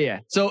 Yeah.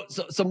 So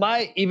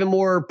my even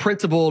more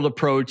principled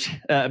approach,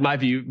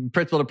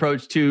 principled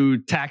approach to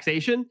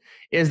taxation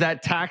is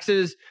that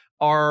taxes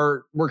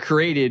were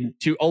created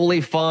to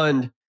only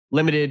fund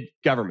limited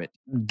government.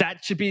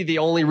 That should be the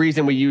only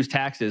reason we use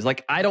taxes.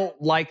 Like, I don't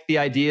like the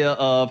idea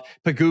of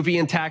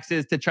Pigouvian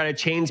taxes to try to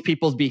change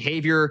people's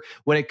behavior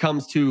when it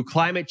comes to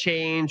climate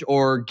change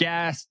or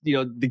gas.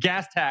 The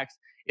gas tax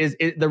is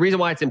the reason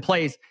why it's in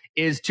place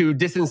is to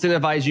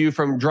disincentivize you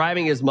from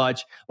driving as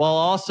much, while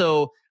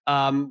also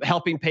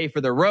helping pay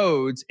for the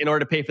roads in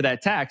order to pay for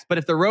that tax. But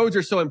if the roads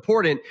are so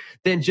important,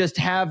 then just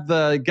have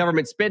the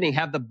government spending,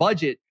 have the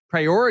budget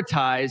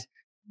prioritize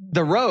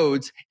the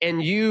roads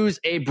and use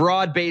a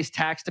broad-based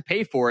tax to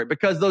pay for it,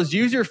 because those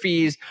user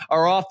fees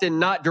are often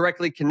not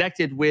directly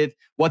connected with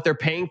what they're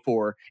paying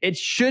for. It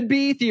should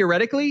be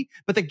theoretically,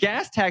 but the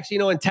gas tax,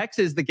 in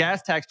Texas, the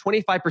gas tax,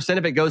 25%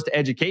 of it goes to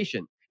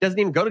education. It doesn't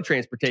even go to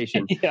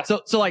transportation.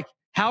 So like,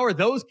 how are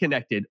those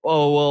connected?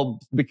 Oh, well,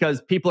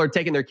 because people are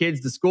taking their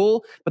kids to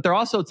school, but they're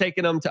also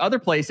taking them to other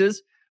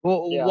places.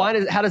 Well,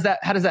 how does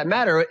that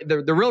matter?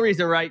 The real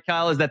reason, right,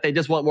 Kyle, is that they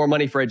just want more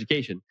money for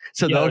education.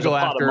 So they'll go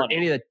after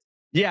any of the.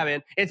 Yeah,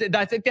 man.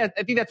 I think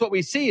that's what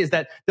we see, is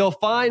that they'll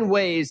find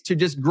ways to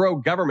just grow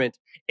government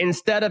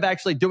instead of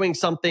actually doing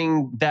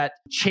something that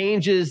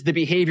changes the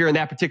behavior in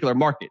that particular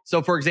market.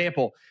 So, for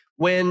example,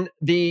 when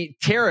the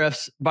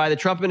tariffs by the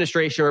Trump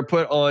administration were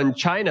put on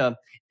China,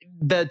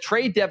 the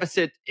trade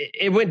deficit,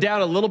 it went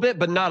down a little bit,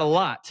 but not a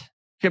lot.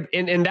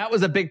 And that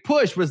was a big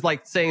push, was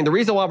like saying the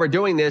reason why we're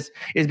doing this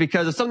is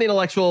because of some of the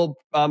intellectual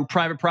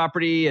private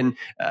property and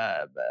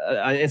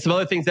some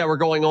other things that were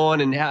going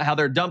on, and how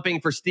they're dumping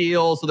for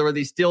steel. So there were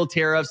these steel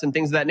tariffs and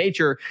things of that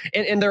nature.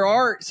 And there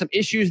are some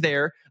issues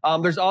there.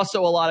 There's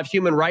also a lot of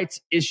human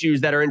rights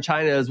issues that are in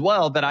China as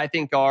well that I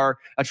think are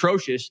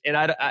atrocious. And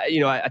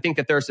I think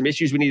that there are some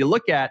issues we need to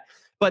look at.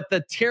 But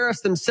the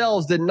tariffs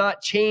themselves did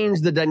not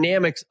change the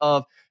dynamics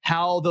of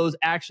how those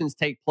actions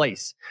take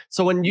place.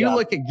 So when you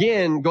look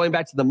again, going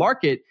back to the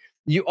market,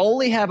 you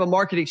only have a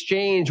market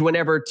exchange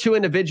whenever two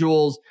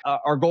individuals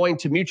are going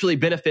to mutually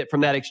benefit from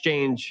that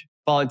exchange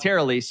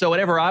voluntarily. So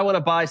whenever I want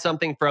to buy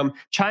something from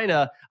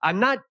China, I'm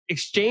not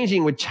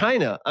exchanging with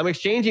China. I'm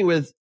exchanging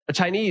with a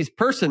Chinese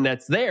person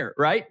that's there,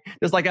 right?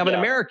 Just like I'm an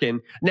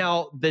American.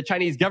 Now, the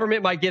Chinese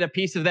government might get a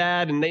piece of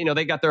that, and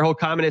they got their whole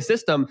communist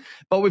system.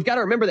 But we've got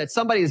to remember that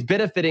somebody is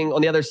benefiting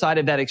on the other side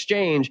of that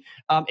exchange.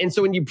 And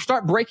so when you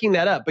start breaking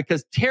that up,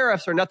 because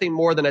tariffs are nothing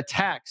more than a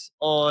tax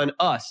on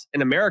us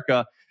in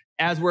America,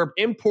 as we're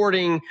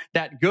importing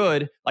that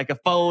good, like a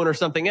phone or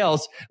something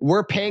else,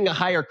 we're paying a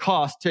higher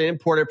cost to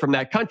import it from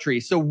that country.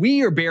 So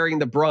we are bearing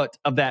the brunt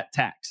of that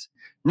tax,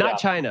 not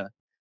China.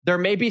 There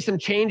may be some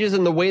changes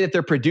in the way that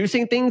they're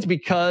producing things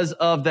because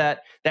of that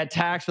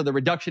tax or the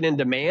reduction in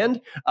demand.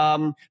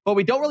 But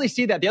we don't really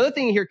see that. The other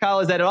thing here, Kyle,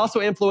 is that it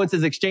also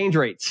influences exchange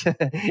rates.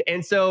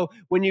 And so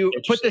when you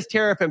put this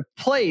tariff in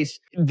place,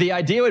 the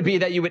idea would be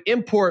that you would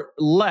import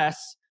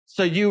less.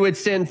 So you would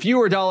send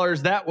fewer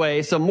dollars that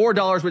way. So more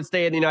dollars would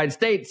stay in the United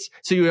States.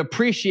 So you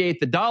appreciate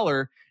the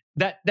dollar.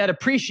 That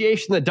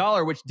appreciation of the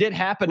dollar, which did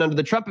happen under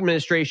the Trump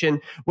administration,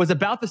 was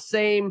about the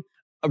same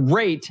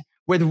rate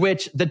with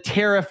which the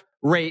tariff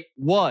rate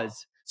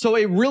was. So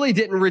it really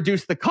didn't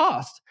reduce the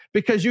cost,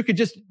 because you could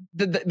just,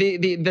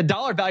 the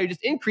dollar value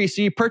just increased.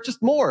 So you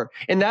purchased more.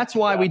 And that's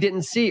why we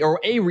didn't see, or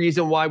a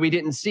reason why we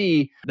didn't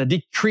see, the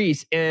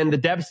decrease in the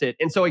deficit.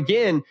 And so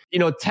again,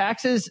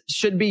 taxes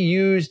should be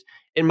used,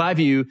 in my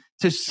view,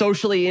 to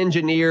socially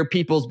engineer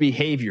people's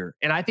behavior.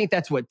 And I think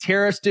that's what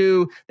tariffs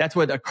do. That's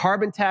what a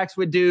carbon tax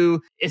would do.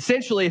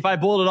 Essentially, if I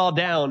boiled it all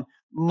down,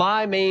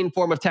 my main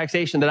form of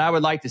taxation that I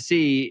would like to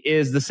see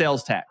is the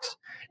sales tax.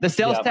 The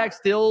sales tax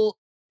still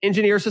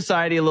engineers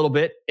society a little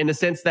bit, in the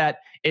sense that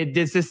it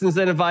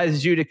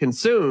disincentivizes you to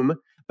consume,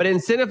 but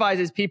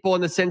incentivizes people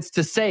in the sense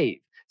to save.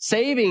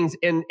 savings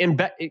and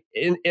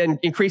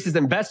increases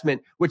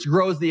investment, which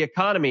grows the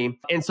economy.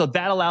 And so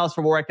that allows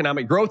for more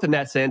economic growth in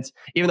that sense,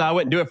 even though I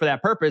wouldn't do it for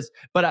that purpose.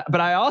 But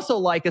I also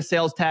like a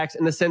sales tax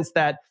in the sense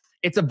that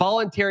it's a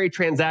voluntary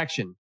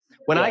transaction.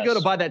 When I go to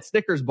buy that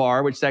Snickers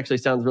bar, which actually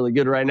sounds really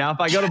good right now, if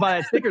I go to buy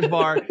that Snickers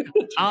bar,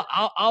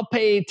 I'll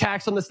pay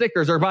tax on the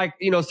Snickers, or buy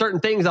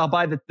certain things, I'll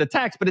buy the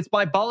tax. But it's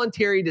my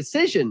voluntary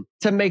decision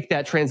to make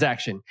that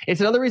transaction.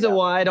 It's another reason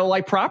why I don't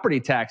like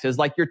property taxes.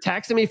 Like, you're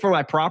taxing me for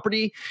my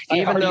property,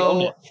 even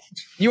though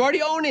you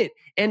already own it.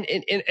 And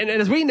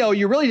as we know,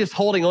 you're really just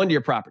holding on to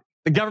your property.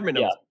 The government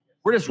owns it.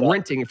 We're just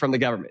renting from the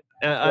government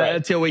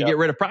until we get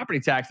rid of property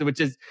taxes,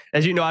 which is,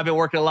 as you know, I've been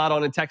working a lot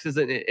on in Texas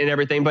and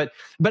everything. But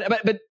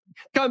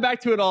coming back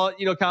to it all,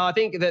 Kyle, I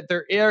think that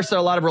there are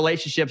a lot of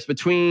relationships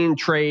between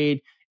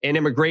trade and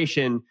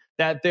immigration,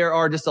 that there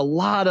are just a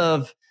lot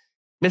of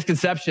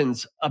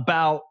misconceptions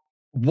about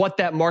what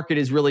that market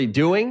is really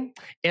doing.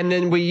 And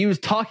then we use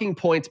talking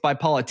points by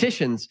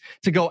politicians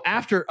to go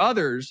after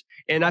others.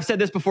 And I've said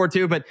this before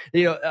too, but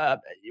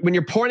when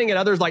you're pointing at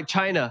others like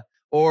China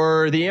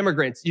or the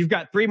immigrants, you've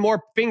got 3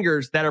 more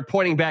fingers that are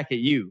pointing back at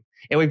you.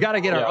 And we've got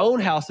to get our own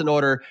house in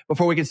order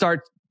before we can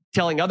start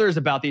telling others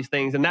about these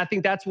things. And I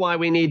think that's why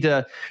we need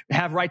to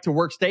have right to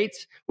work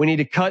states. We need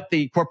to cut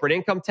the corporate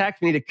income tax.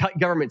 We need to cut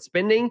government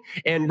spending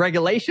and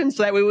regulations,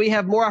 so that way we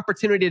have more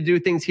opportunity to do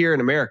things here in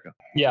America.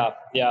 Yeah.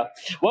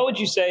 What would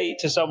you say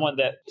to someone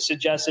that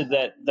suggested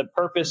that the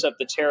purpose of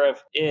the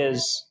tariff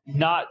is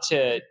not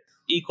to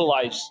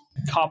equalize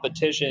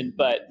competition,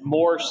 but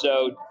more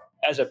so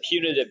as a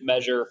punitive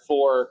measure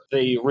for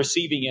the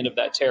receiving end of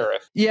that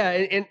tariff? Yeah,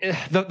 and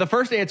the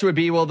first answer would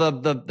be, well,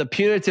 the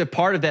punitive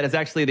part of that is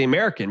actually the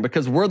American,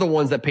 because we're the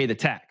ones that pay the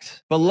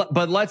tax.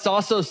 But let's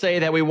also say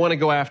that we want to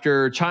go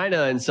after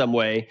China in some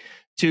way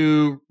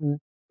to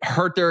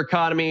hurt their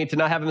economy, to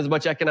not have them as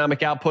much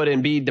economic output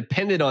and be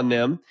dependent on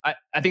them.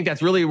 I think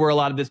that's really where a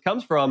lot of this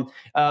comes from.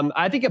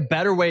 I think a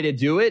better way to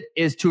do it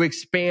is to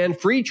expand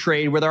free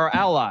trade with our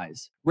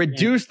allies,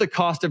 reduce the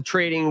cost of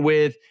trading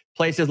with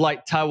places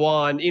like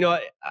Taiwan.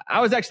 I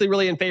was actually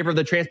really in favor of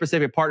the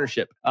Trans-Pacific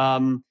Partnership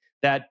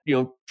that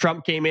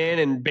Trump came in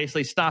and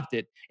basically stopped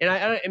it.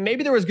 And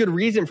maybe there was good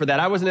reason for that.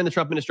 I wasn't in the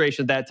Trump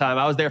administration at that time.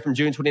 I was there from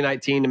June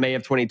 2019 to May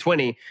of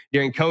 2020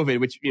 during COVID,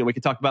 which we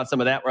could talk about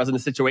some of that, where I was in the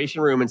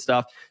Situation Room and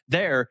stuff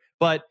there.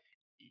 But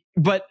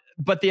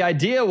the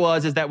idea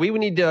is that we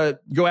would need to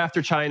go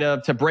after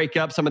China to break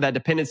up some of that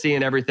dependency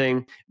and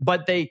everything.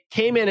 But they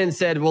came in and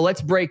said, well,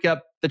 let's break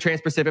up the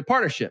Trans-Pacific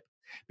Partnership.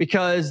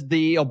 Because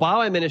the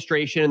Obama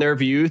administration, in their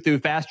view, through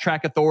fast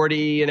track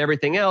authority and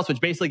everything else,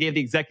 which basically gave the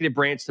executive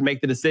branch to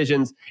make the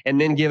decisions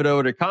and then give it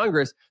over to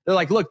Congress, they're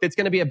like, look, it's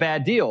going to be a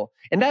bad deal.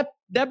 And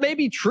that may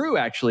be true,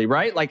 actually,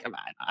 right? Like,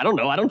 I don't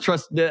know. I don't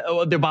trust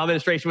what the Obama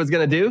administration was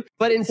going to do.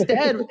 But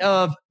instead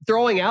of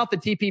throwing out the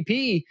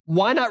TPP,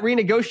 why not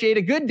renegotiate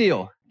a good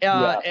deal?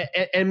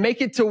 And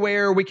make it to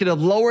where we could have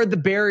lowered the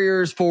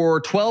barriers for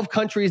 12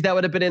 countries that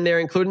would have been in there,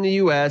 including the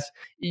U.S.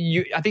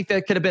 I think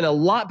that could have been a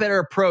lot better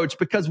approach,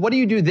 because what do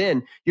you do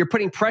then? You're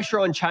putting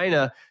pressure on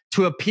China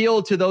to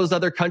appeal to those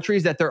other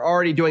countries that they're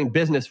already doing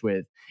business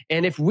with.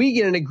 And if we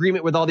get an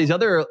agreement with all these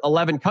other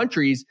 11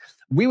 countries,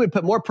 we would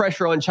put more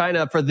pressure on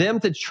China for them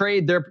to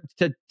trade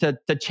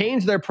to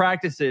change their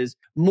practices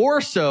more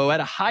so at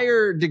a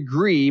higher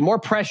degree, more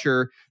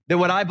pressure than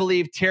what I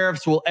believe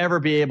tariffs will ever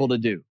be able to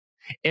do.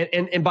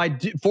 And by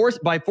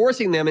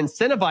forcing them,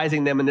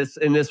 incentivizing them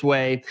in this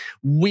way,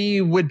 we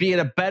would be in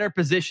a better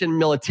position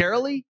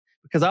militarily.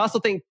 Because I also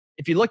think,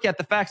 if you look at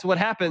the facts of what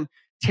happened,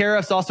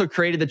 tariffs also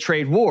created the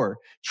trade war.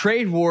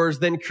 Trade wars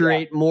then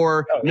create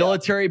more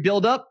military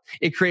buildup.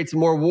 It creates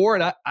more war.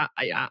 And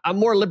I'm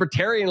more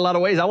libertarian in a lot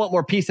of ways. I want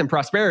more peace and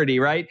prosperity,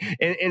 right?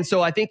 And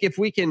so I think if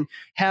we can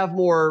have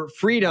more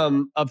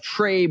freedom of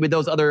trade with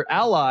those other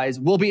allies,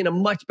 we'll be in a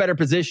much better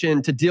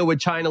position to deal with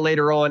China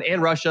later on,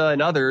 and Russia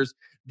and others,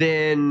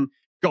 than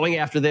going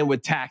after them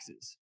with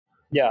taxes.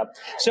 Yeah.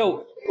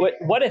 So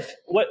what if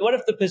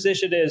the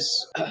position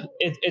is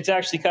it's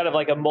actually kind of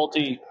like a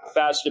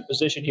multifaceted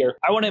position here?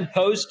 I want to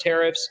impose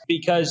tariffs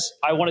because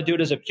I want to do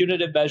it as a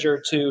punitive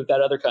measure to that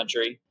other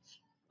country,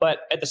 but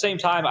at the same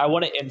time I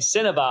want to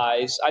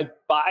incentivize. I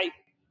buy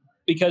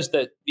because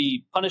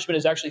the punishment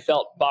is actually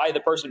felt by the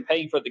person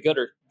paying for the good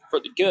or for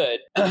the good.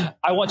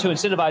 I want to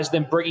incentivize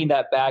them bringing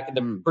that back and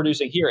them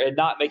producing here, and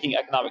not making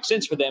economic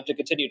sense for them to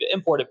continue to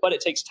import it. But it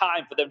takes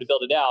time for them to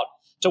build it out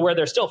to where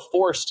they're still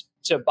forced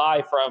to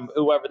buy from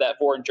whoever that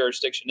foreign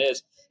jurisdiction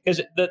is.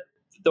 Because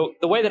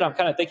the way that I'm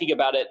kind of thinking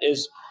about it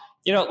is,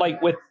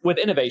 like with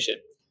innovation.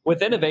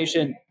 With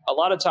innovation, a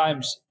lot of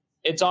times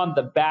it's on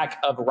the back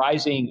of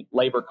rising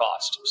labor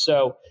costs.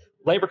 So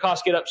labor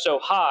costs get up so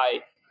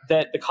high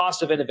that the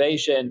cost of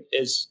innovation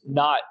is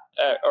not,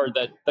 or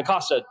the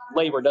cost of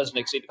labor doesn't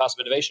exceed the cost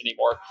of innovation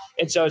anymore.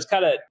 And so it's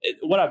kind of,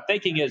 what I'm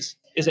thinking is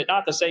it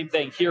not the same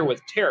thing here with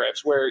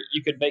tariffs, where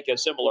you could make a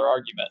similar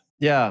argument?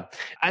 Yeah,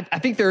 I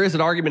think there is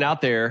an argument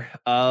out there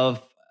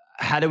of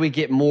how do we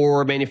get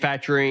more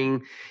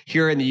manufacturing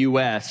here in the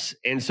US?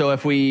 And so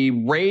if we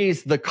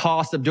raise the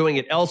cost of doing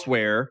it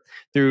elsewhere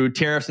through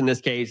tariffs in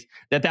this case,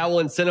 that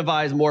will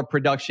incentivize more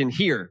production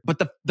here. But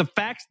the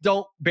facts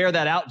don't bear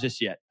that out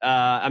just yet.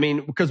 I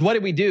mean, because what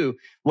did we do?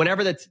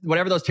 Whenever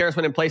those tariffs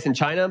went in place in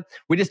China,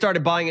 we just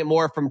started buying it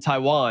more from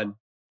Taiwan,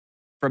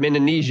 from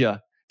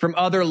Indonesia, from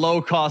other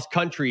low-cost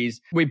countries.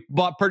 We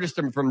purchased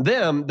them from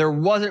them. There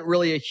wasn't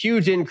really a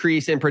huge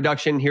increase in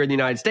production here in the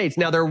United States.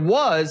 Now, there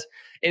was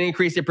an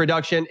increase in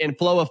production and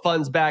flow of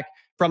funds back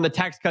from the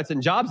Tax Cuts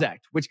and Jobs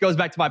Act, which goes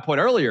back to my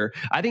point earlier.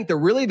 I think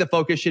the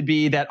focus should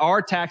be that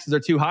our taxes are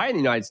too high in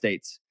the United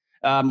States.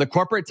 The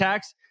corporate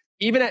tax,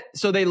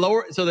 so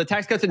the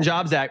Tax Cuts and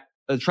Jobs Act,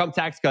 the Trump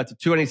tax cuts of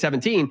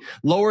 2017,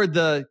 lowered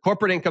the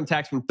corporate income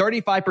tax from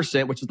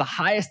 35%, which is the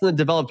highest in the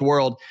developed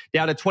world,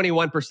 down to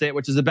 21%,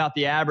 which is about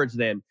the average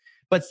then.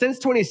 But since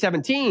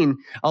 2017,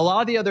 a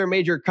lot of the other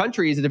major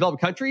countries, the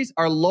developed countries,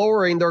 are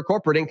lowering their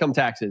corporate income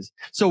taxes.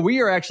 So we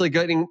are actually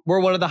we're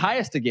one of the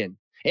highest again.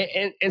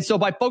 And so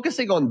by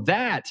focusing on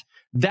that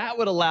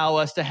would allow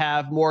us to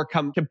have more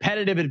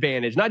competitive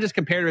advantage, not just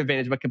comparative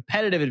advantage, but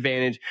competitive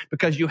advantage,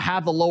 because you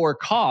have the lower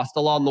cost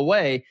along the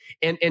way.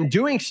 And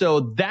doing so,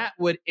 that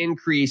would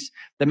increase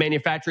the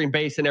manufacturing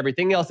base and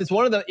everything else. It's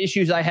one of the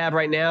issues I have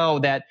right now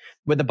that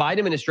with the Biden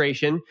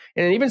administration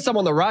and even some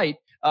on the right,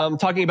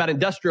 talking about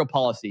industrial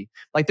policy.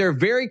 Like they're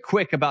very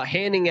quick about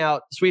handing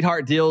out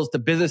sweetheart deals to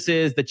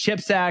businesses, the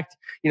CHIPS Act,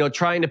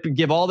 trying to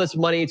give all this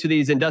money to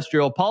these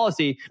industrial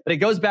policy. But it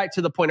goes back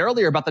to the point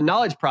earlier about the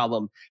knowledge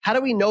problem. How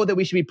do we know that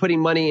we should be putting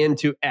money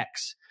into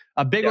X?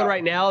 A big one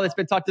right now that's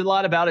been talked a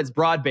lot about is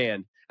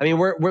broadband. I mean,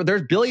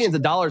 there's billions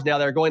of dollars now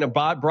that are going to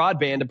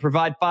broadband to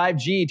provide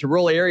 5G to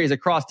rural areas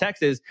across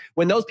Texas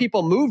when those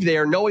people moved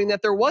there knowing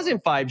that there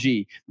wasn't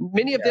 5G.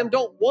 Many of them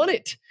don't want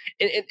it.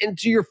 And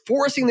so you're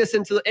forcing this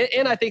into,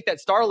 and I think that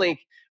Starlink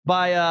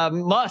by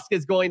Musk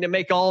is going to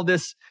make all of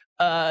this,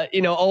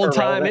 old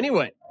time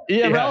anyway.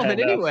 Yeah, relevant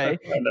anyway.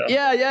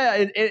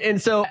 Yeah. And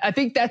so I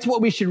think that's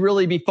what we should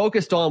really be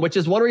focused on, which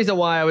is one reason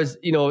why it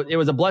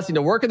was a blessing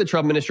to work in the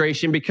Trump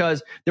administration,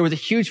 because there was a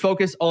huge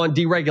focus on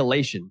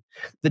deregulation.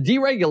 The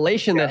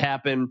deregulation that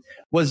happened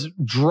was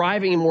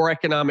driving more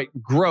economic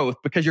growth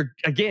because you're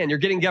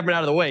getting government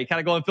out of the way, kind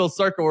of going full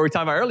circle where we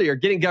talked about earlier.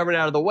 Getting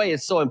government out of the way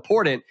is so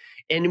important.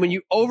 And when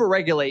you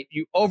overregulate,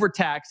 you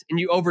overtax, and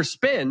you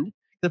overspend,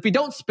 if we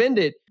don't spend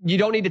it, you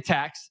don't need to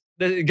tax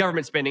the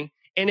government spending.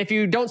 And if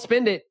you don't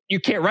spend it, you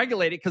can't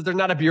regulate it because there's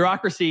not a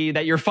bureaucracy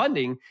that you're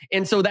funding.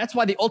 And so that's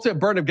why the ultimate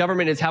burden of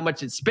government is how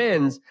much it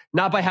spends,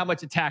 not by how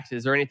much it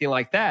taxes or anything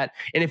like that.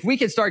 And if we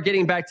can start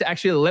getting back to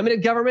actually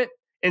limited government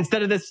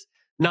instead of this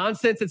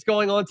nonsense that's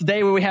going on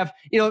today where we have,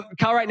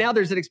 Kyle, right now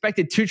there's an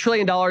expected $2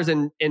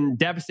 trillion in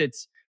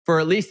deficits for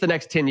at least the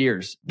next 10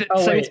 years.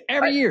 It's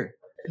every year.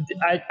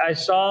 I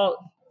saw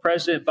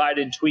President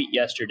Biden tweet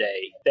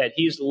yesterday that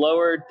he's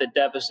lowered the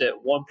deficit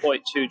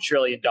 $1.2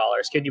 trillion.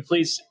 Can you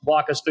please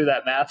walk us through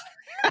that math?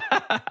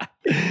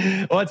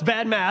 Well, it's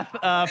bad math.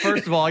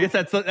 First of all, I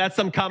guess that's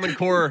some Common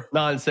Core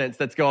nonsense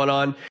that's going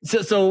on.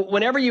 So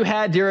whenever you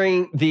had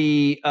during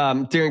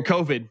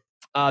COVID,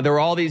 there were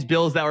all these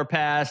bills that were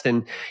passed,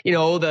 and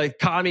the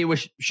economy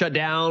was shut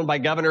down by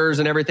governors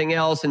and everything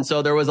else, and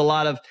so there was a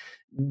lot of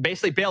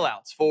basically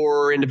bailouts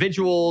for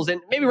individuals,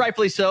 and maybe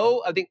rightfully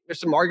so. I think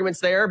there's some arguments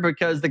there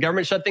because the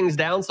government shut things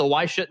down. So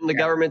why shouldn't the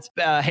governments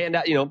hand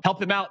out, help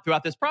them out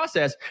throughout this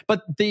process?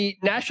 But the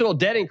national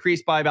debt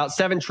increased by about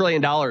 $7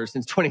 trillion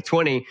since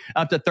 2020,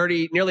 up to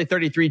nearly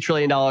 $33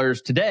 trillion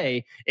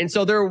today. And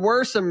so there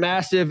were some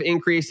massive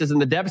increases in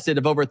the deficit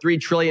of over $3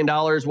 trillion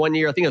one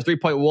year. I think it was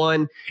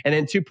 3.1 and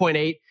then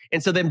 2.8.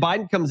 And so then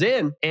Biden comes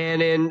in,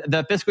 and in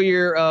the fiscal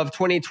year of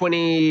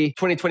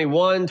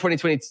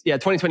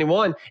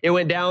 2021, it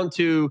went down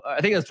to,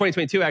 I think it was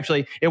 2022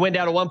 actually, it went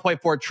down to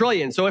 1.4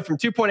 trillion. So it went from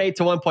 2.8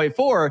 to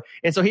 1.4.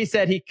 And so he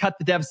said he cut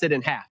the deficit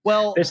in half.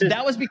 Well,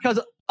 that was because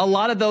a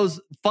lot of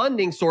those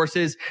funding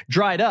sources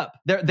dried up.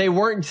 They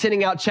weren't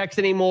sending out checks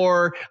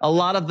anymore. A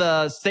lot of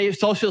the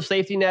social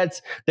safety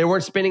nets, they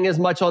weren't spending as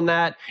much on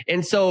that.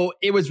 And so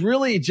it was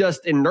really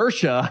just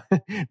inertia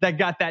that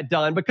got that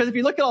done. Because if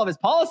you look at all of his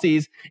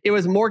policies, it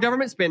was more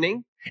government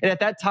spending. And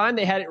at that time,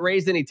 they hadn't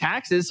raised any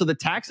taxes, so the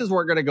taxes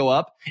weren't going to go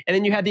up. And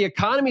then you had the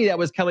economy that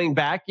was coming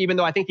back, even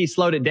though I think he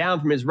slowed it down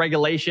from his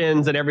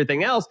regulations and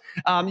everything else.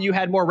 You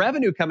had more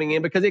revenue coming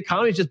in because the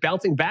economy is just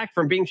bouncing back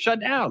from being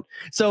shut down.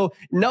 So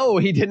no,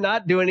 he did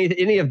not do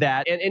any of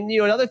that. And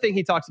another thing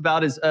he talks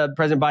about is,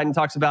 President Biden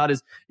talks about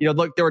is,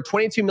 look, there were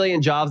 22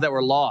 million jobs that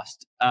were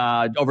lost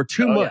over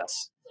 2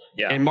 months.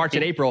 Yeah. In March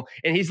and April.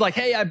 And he's like,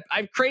 hey,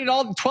 I've created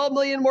all 12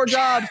 million more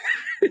jobs.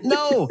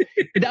 No,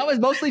 that was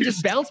mostly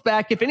just bounce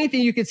back. If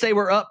anything, you could say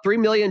we're up 3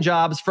 million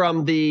jobs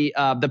from the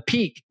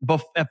peak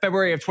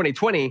February of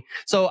 2020.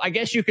 So I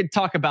guess you could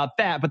talk about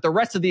that. But the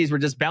rest of these were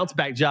just bounce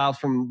back jobs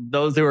from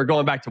those who were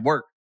going back to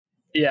work.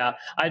 Yeah,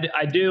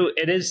 I do.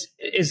 Is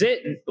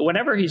it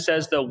whenever he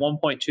says the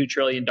 $1.2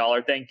 trillion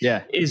thing?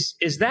 Yeah.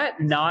 Is that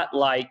not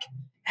like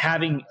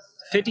having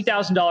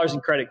 $50,000 in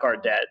credit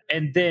card debt,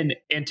 and then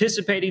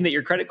anticipating that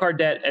your credit card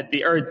debt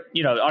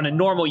on a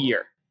normal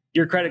year,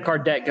 your credit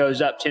card debt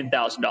goes up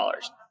 $10,000.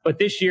 But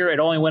this year it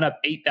only went up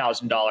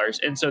 $8,000.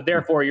 And so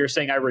therefore you're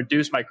saying I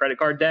reduced my credit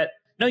card debt.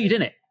 No, you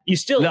didn't. You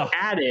still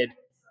added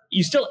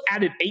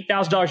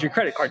 $8,000 to your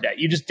credit card debt.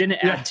 You just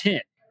didn't add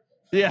 10.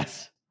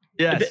 Yes.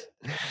 Yeah,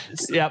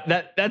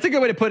 that's a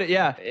good way to put it.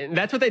 Yeah. And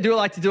that's what they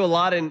like to do a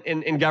lot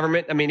in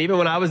government. I mean, even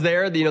when I was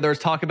there, there was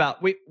talk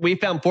about, we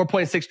found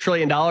 $4.6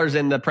 trillion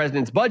in the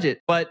president's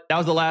budget, but that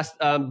was the last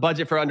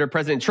budget for under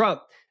President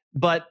Trump.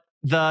 But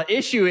the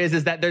issue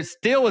is that there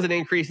still was an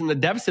increase in the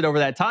deficit over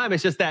that time.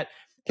 It's just that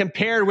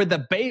compared with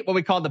what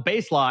we call the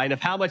baseline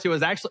of how much it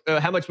was actually,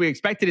 how much we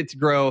expected it to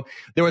grow,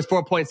 there was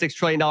 $4.6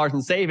 trillion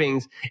in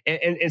savings.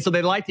 And so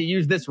they like to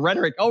use this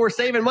rhetoric. Oh, we're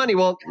saving money.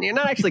 Well, you're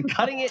not actually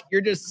cutting it.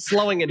 You're just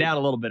slowing it down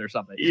a little bit or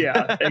something.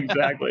 Yeah,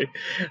 exactly.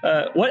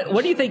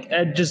 What do you think,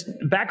 just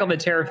back on the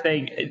tariff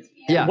thing,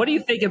 what do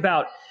you think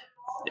about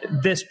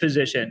this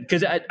position?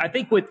 Because I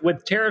think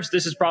with tariffs,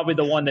 this is probably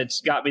the one that's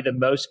got me the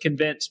most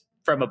convinced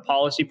from a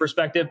policy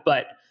perspective,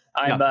 but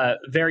I'm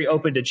very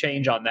open to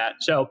change on that.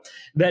 So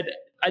that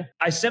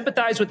I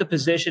sympathize with the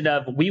position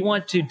of we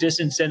want to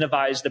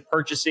disincentivize the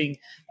purchasing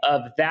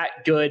of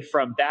that good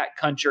from that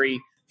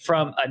country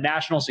from a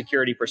national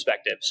security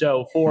perspective.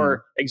 So,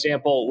 for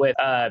example,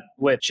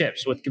 with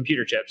chips, with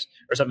computer chips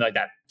or something like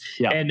that,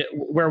 and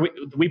where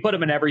we put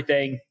them in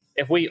everything.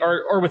 If we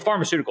or with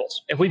pharmaceuticals,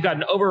 if we've got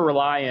an over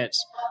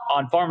reliance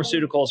on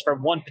pharmaceuticals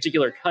from one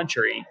particular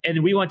country,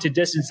 and we want to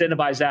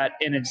disincentivize that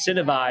and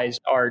incentivize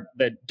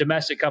the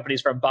domestic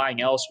companies from buying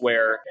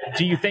elsewhere,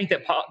 do you think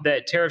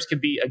that tariffs can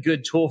be a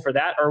good tool for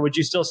that, or would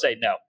you still say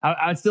no?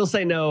 I would still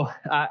say no.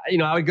 I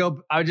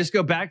would just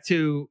go back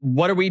to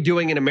what are we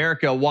doing in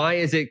America? Why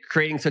is it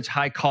creating such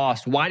high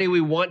cost? Why do we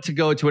want to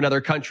go to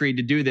another country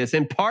to do this?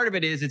 And part of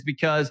it's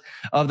because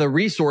of the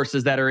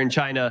resources that are in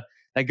China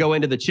that go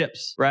into the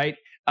chips, right?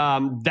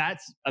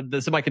 That's the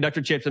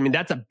semiconductor chips. I mean,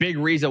 that's a big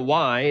reason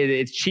why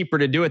it's cheaper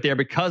to do it there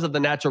because of the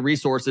natural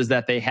resources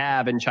that they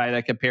have in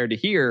China compared to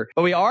here.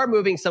 But we are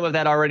moving some of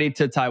that already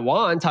to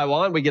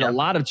Taiwan. We get a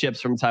lot of chips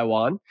from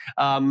Taiwan.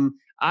 I'm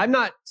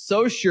not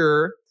so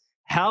sure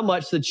how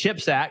much the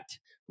CHIPS Act,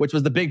 which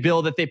was the big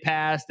bill that they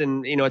passed,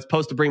 and it's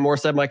supposed to bring more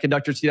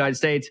semiconductors to the United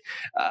States.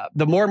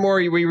 The more and more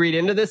we read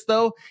into this,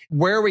 though,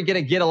 where are we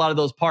going to get a lot of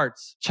those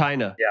parts?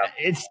 China. Yeah.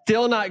 It's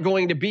still not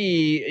going to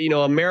be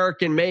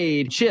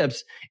American-made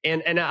chips,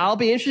 and I'll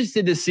be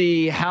interested to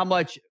see how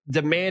much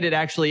demand it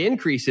actually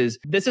increases.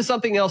 This is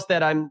something else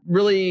that I'm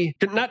really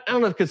I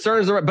don't know if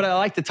concerns are, but I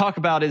like to talk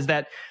about is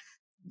that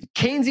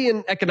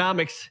Keynesian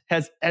economics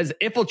has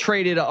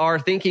infiltrated our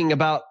thinking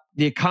about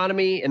the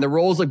economy and the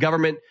roles of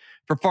government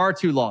for far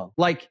too long.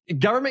 Like,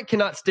 government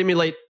cannot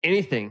stimulate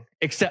anything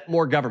except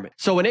more government.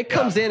 So when it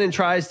comes in and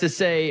tries to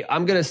say,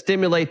 I'm going to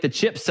stimulate the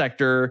chip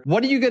sector,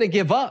 what are you going to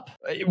give up?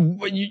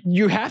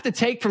 You have to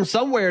take from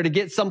somewhere to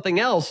get something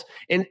else.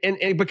 And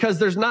because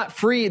there's no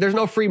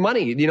free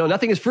money.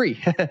 Nothing is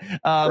free.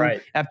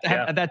 Right. I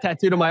have that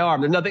tattooed on my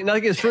arm. There's nothing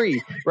is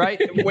free, right?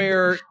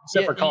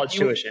 Except for college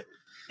tuition.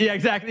 Yeah,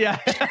 exactly. Yeah.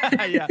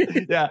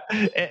 Yeah.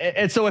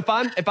 And so if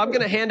I'm going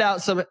to hand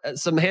out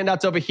some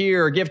handouts over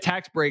here or give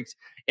tax breaks,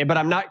 but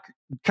I'm not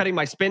cutting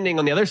my spending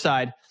on the other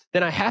side,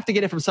 then I have to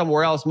get it from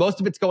somewhere else.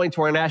 Most of it's going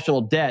to our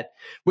national debt,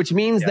 which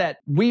means that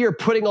we are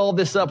putting all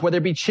this up, whether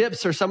it be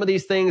chips or some of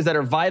these things that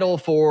are vital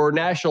for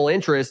national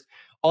interest,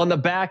 on the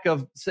back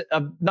of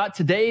not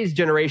today's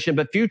generation,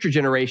 but future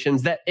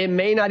generations, that it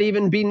may not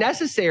even be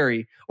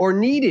necessary or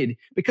needed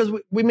because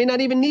we may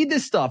not even need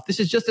this stuff. This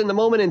is just in the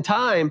moment in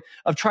time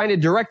of trying to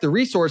direct the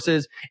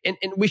resources, and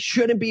we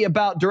shouldn't be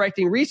about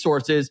directing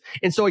resources.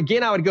 And so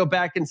again, I would go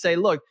back and say,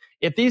 look,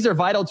 if these are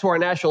vital to our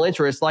national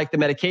interests, like the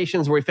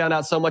medications where we found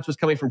out so much was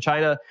coming from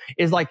China,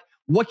 is like,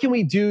 what can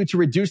we do to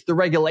reduce the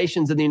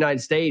regulations in the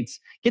United States?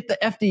 Get the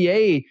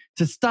FDA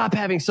to stop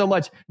having so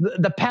much.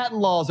 The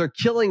patent laws are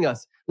killing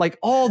us. Like,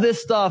 all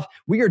this stuff,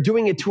 we are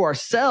doing it to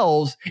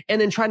ourselves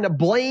and then trying to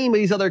blame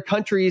these other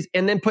countries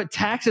and then put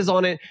taxes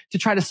on it to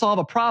try to solve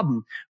a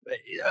problem.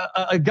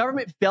 A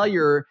government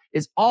failure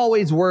is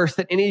always worse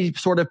than any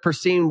sort of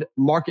perceived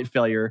market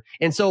failure.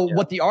 And so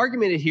what the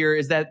argument here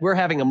is that we're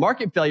having a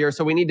market failure,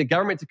 so we need the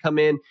government to come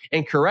in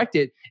and correct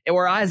it. And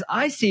whereas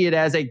I see it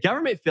as a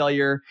government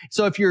failure,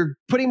 so if you're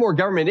putting more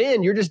government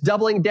in, you're just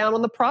doubling down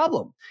on the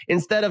problem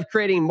instead of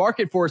creating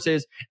market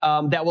forces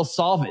that will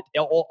solve it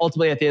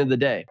ultimately at the end of the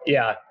day.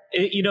 Yeah.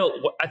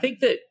 I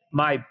think that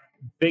my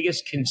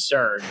biggest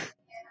concern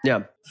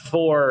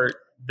for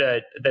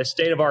the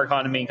state of our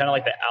economy and kind of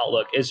like the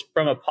outlook is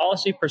from a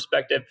policy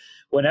perspective.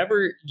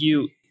 Whenever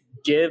you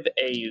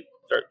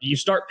you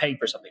start paying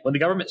for something, when the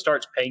government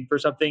starts paying for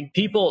something,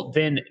 people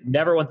then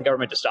never want the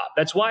government to stop.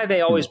 That's why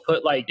they always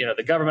put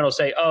the government will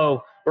say,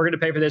 oh, we're going to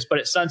pay for this, but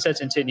it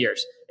sunsets in 10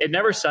 years. It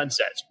never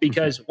sunsets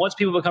because once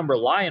people become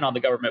reliant on the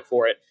government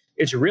for it,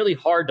 it's really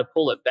hard to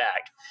pull it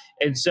back.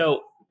 And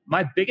so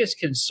my biggest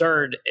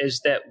concern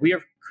is that we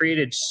have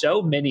created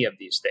so many of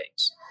these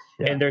things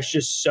and there's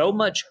just so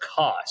much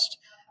cost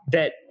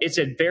that it's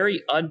a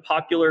very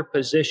unpopular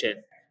position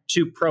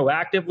to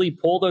proactively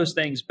pull those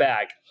things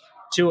back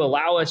to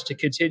allow us to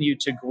continue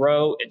to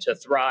grow and to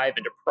thrive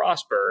and to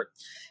prosper.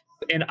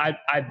 And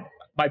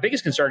my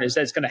biggest concern is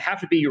that it's going to have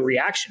to be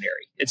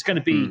reactionary. It's going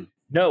to be,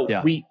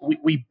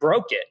 we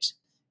broke it.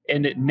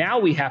 And now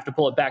we have to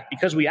pull it back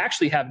because we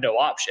actually have no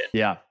option.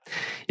 Yeah.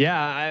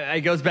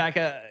 It goes back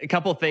a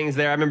couple of things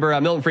there. I remember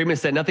Milton Friedman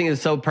said, nothing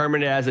is so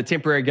permanent as a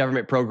temporary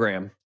government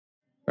program.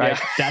 Right.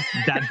 Yeah.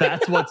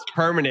 That's what's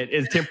permanent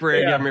is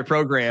temporary government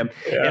program.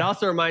 Yeah. It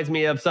also reminds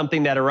me of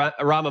something that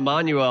Rahm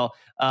Emanuel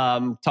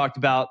talked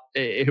about.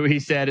 He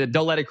said,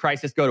 don't let a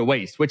crisis go to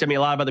waste, which, I mean,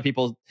 a lot of other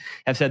people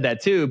have said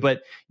that too,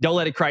 but don't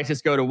let a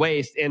crisis go to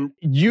waste. And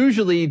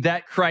usually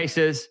that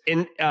crisis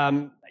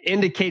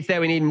indicates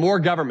that we need more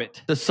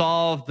government to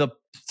solve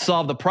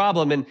the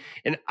problem.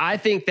 And I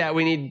think that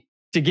we need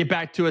to get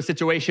back to a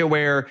situation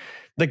where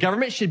the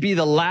government should be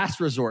the last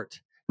resort,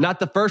 not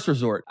the first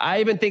resort. I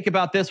even think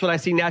about this when I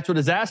see natural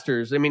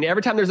disasters. I mean,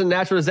 every time there's a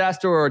natural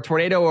disaster or a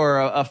tornado or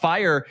a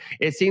fire,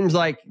 it seems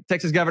like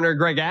Texas Governor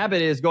Greg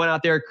Abbott is going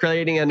out there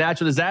creating a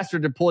natural disaster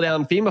to pull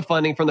down FEMA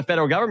funding from the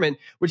federal government,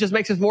 which just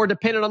makes us more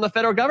dependent on the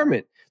federal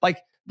government. Like,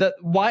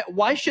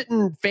 why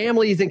shouldn't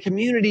families and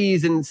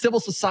communities and civil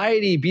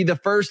society be the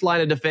first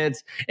line of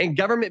defense and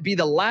government be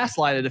the last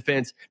line of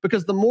defense?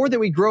 Because the more that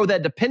we grow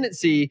that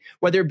dependency,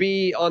 whether it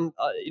be on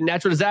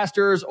natural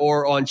disasters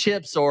or on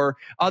chips or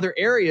other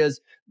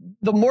areas,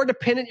 the more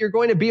dependent you're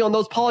going to be on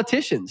those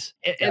politicians.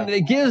 And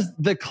it gives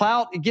the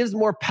clout, it gives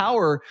more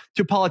power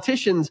to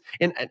politicians.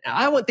 And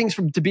I want things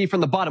to be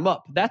from the bottom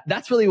up.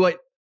 That's really what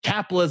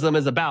capitalism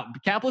is about.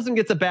 Capitalism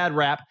gets a bad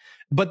rap,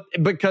 but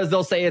because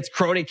they'll say it's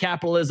crony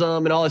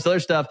capitalism and all this other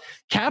stuff.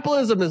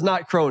 Capitalism is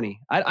not crony.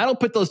 I don't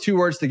put those two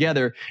words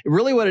together.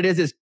 Really what it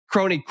is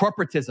crony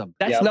corporatism.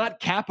 That's not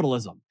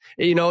capitalism.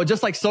 You know,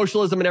 just like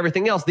socialism and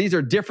everything else, these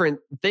are different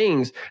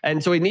things.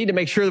 And so we need to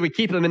make sure that we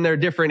keep them in their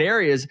different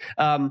areas.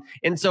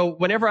 And so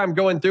whenever I'm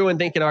going through and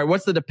thinking, all right,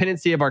 what's the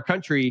dependency of our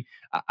country?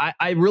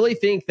 I really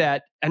think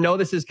that, I know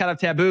this is kind of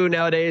taboo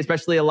nowadays,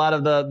 especially a lot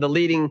of the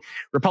leading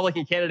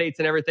Republican candidates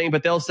and everything,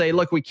 but they'll say,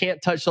 look, we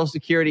can't touch Social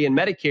Security and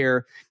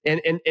Medicare.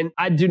 And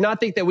I do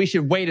not think that we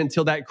should wait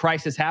until that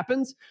crisis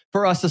happens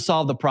for us to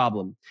solve the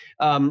problem.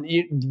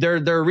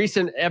 There are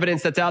recent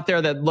evidence that's out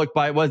there that look,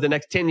 by the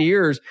next 10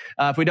 years,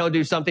 if we don't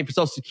do something for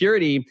Social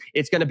Security,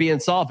 it's going to be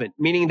insolvent,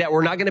 meaning that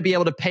we're not going to be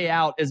able to pay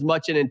out as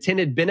much in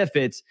intended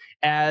benefits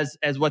as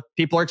what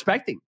people are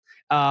expecting.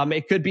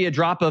 It could be a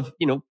drop of,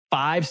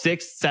 $5,000,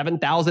 $6,000,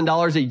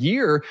 $7,000 a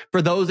year for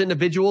those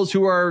individuals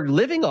who are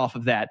living off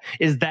of that.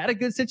 Is that a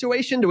good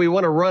situation? Do we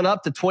want to run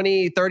up to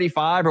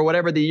 2035 or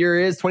whatever the year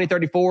is,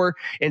 2034,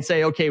 and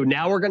say, okay,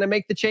 now we're going to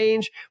make the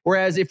change?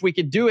 Whereas if we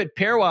could do it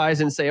pairwise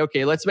and say,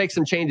 okay, let's make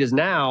some changes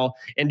now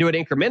and do it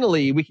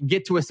incrementally, we could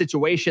get to a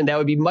situation that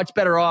would be much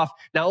better off,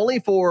 not only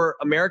for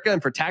America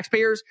and for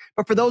taxpayers,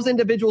 but for those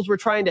individuals we're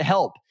trying to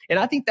help. And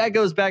I think that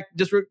goes back,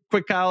 just real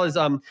quick, Kyle, is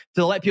to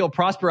the let people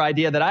prosper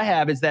idea that I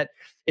have is that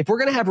if we're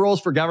going to have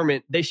roles for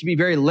government, they should be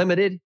very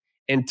limited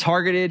and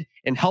targeted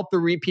and help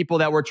the people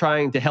that we're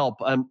trying to help.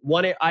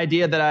 One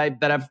idea that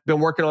I've been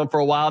working on for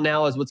a while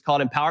now is what's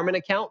called empowerment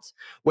accounts,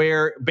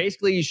 where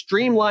basically you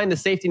streamline the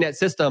safety net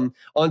system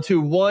onto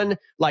one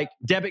like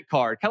debit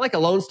card, kind of like a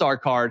Lone Star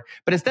card.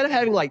 But instead of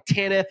having like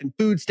TANF and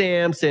food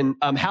stamps and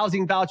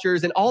housing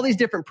vouchers and all these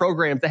different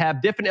programs that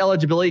have different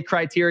eligibility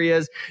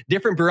criterias,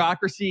 different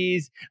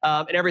bureaucracies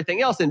and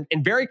everything else, and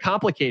very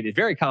complicated,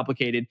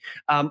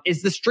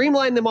 is to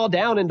streamline them all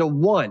down into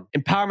one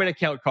empowerment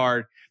account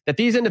card that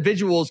these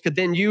individuals could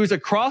then use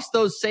across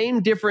those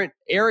same different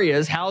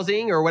areas,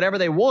 housing or whatever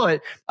they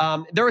want.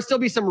 There will still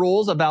be some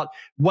rules about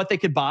what they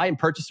could buy and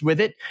purchase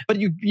with it, but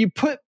you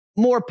put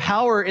more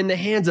power in the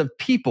hands of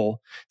people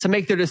to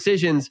make their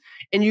decisions,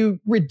 and you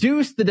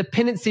reduce the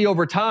dependency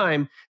over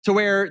time to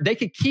where they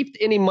could keep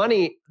any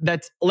money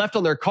that's left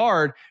on their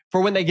card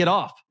for when they get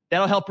off.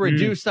 That'll help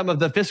reduce some of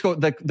the fiscal,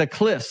 the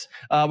cliffs,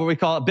 what we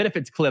call it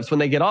benefits cliffs when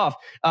they get off.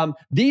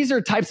 These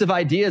are types of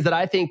ideas that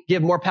I think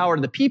give more power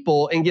to the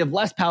people and give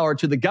less power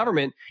to the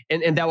government.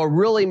 And that will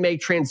really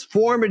make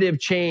transformative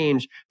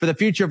change for the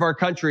future of our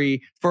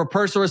country, for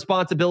personal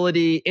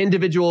responsibility,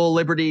 individual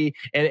liberty,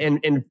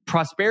 and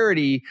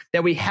prosperity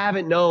that we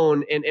haven't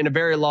known in a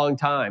very long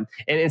time.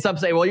 And some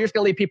say, well, you're just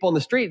going to leave people on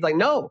the streets. Like,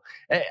 no,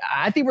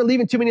 I think we're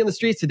leaving too many on the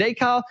streets today,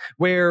 Kyle,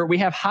 where we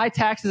have high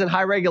taxes and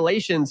high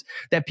regulations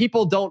that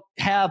people don't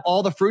have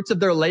all the fruits of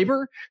their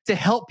labor to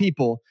help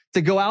people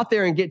to go out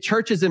there and get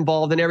churches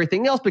involved and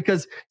everything else,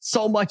 because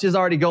so much is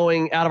already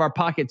going out of our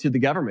pocket to the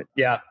government.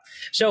 Yeah.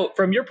 So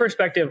from your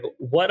perspective,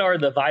 what are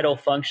the vital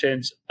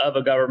functions of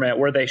a government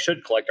where they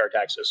should collect our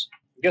taxes?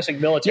 I'm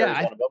guessing military is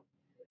one of them.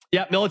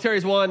 Yeah, military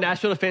is one.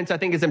 National defense, I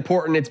think, is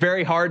important. It's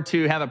very hard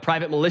to have a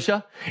private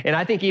militia. And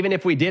I think even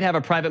if we did have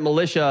a private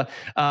militia,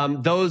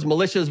 those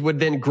militias would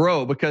then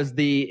grow because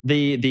the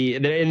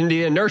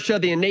inertia,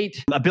 the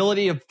innate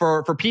ability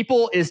for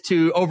people is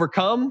to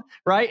overcome,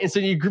 right? And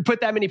so you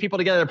put that many people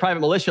together in a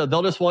private militia,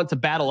 they'll just want to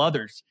battle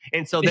others.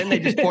 And so then they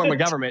just form a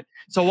government.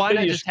 So why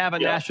not just have a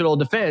national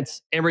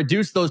defense and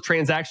reduce those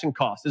transaction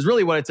costs is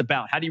really what it's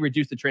about. How do you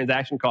reduce the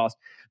transaction costs?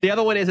 The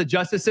other one is a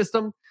justice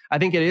system. I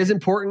think it is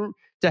important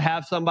to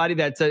have somebody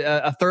that's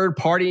a third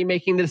party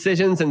making the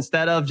decisions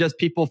instead of just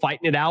people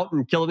fighting it out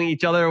and killing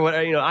each other.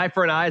 Eye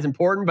for an eye is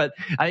important, but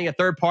I think a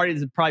third party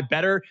is probably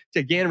better to,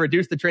 again,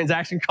 reduce the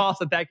transaction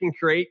costs that can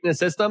create in a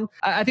system.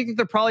 I think that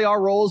there probably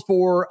are roles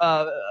for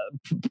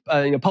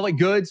public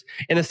goods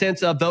in a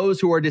sense of those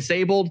who are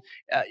disabled.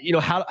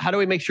 How do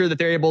we make sure that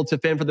they're able to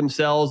fend for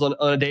themselves on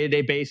a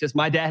day-to-day basis?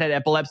 My dad had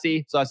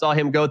epilepsy, so I saw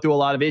him go through a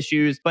lot of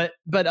issues. But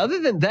other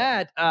than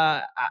that,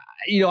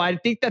 I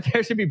think that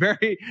there should be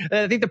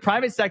I think the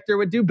private sector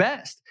would do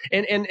best.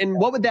 And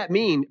what would that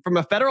mean from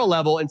a federal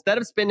level? Instead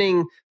of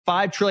spending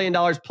 $5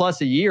 trillion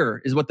plus a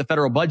year is what the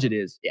federal budget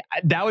is.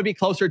 That would be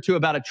closer to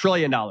about $1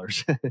 trillion.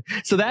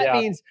 So that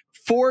means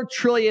 $4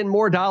 trillion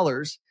more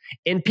dollars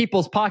in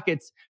people's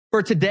pockets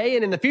for today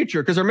and in the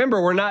future. Because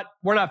remember, we're not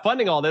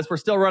funding all this. We're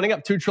still running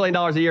up $2 trillion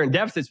a year in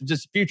deficits with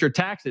just future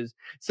taxes.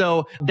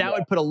 So that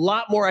would put a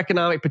lot more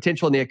economic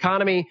potential in the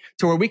economy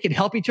to where we could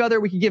help each other.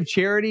 We could give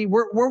charity.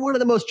 We're one of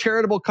the most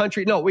charitable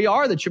countries. No, we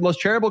are the most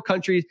charitable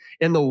countries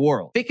in the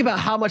world. Think about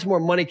how much more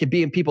money could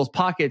be in people's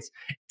pockets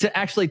to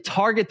actually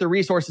target the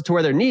resources to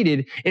where they're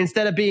needed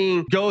instead of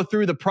go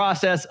through the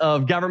process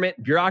of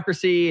government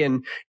bureaucracy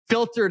and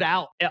filtered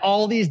out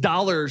all these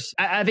dollars.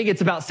 I think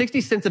it's about 60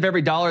 cents of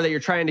every dollar that you're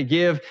trying to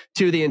give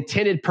to the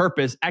intended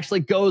purpose actually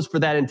goes for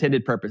that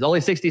intended purpose. Only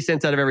 60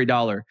 cents out of every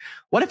dollar.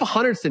 What if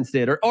 100 cents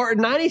did or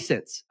 90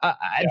 cents?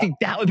 I think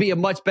that would be a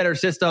much better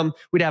system.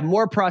 We'd have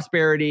more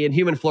prosperity and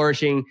human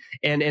flourishing,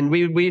 and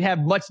we'd have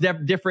much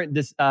different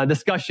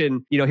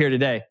discussion, here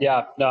today.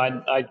 Yeah, no,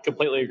 I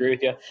completely agree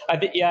with you.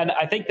 And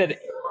I think that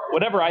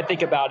whenever I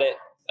think about it,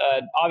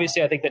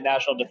 obviously I think that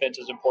national defense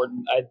is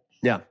important.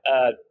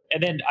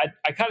 And then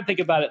I kind of think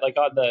about it like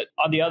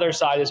on the other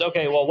side is,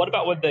 okay, well, what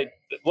about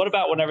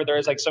whenever there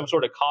is like some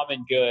sort of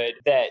common good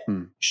that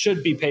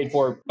should be paid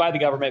for by the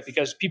government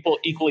because people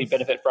equally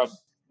benefit from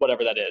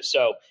whatever that is.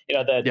 So,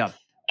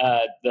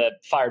 the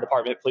fire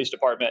department, police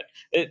department,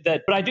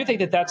 but I do think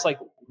that that's like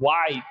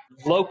why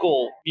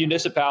local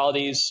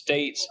municipalities,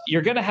 states,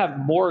 you're going to have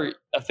more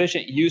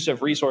efficient use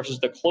of resources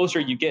the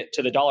closer you get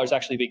to the dollars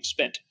actually being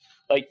spent.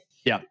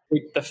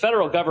 The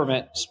federal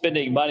government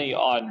spending money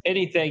on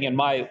anything in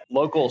my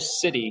local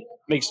city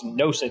makes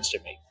no sense to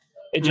me.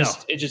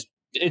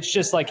 It's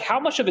just like how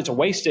much of it's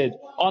wasted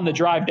on the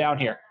drive down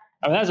here.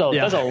 I mean,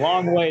 that's a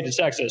long way to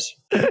Texas.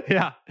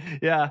 Yeah.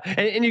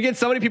 And you get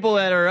so many people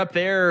that are up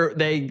there,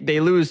 they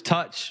lose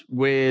touch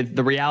with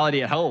the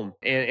reality at home.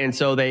 And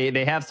so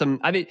they have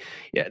some,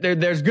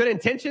 there's good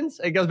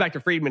intentions. It goes back to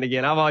Friedman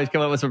again. I've always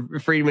come up with some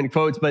Friedman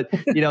quotes, but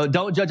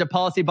don't judge a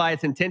policy by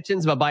its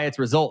intentions, but by its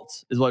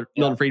results is what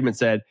Milton Friedman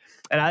said.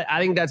 And I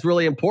think that's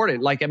really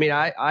important.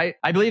 I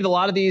believe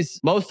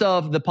most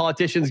of the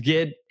politicians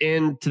get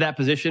into that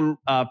position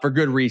for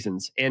good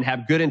reasons and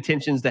have good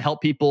intentions to help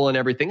people and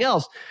everything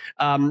else.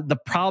 The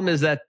problem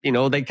is that,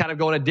 they kind of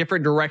go in a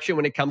different direction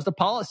when it comes to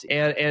policy.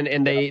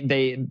 And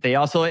they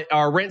also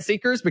are rent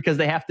seekers because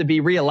they have to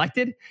be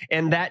reelected.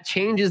 And that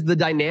changes the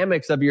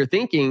dynamics of your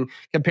thinking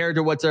compared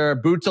to what's our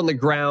boots on the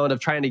ground of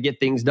trying to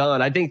get things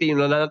done. I think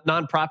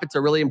nonprofits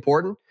are really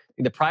important.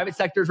 The private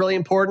sector is really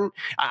important.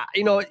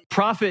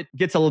 Profit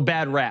gets a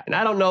bad rap. And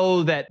I don't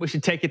know that we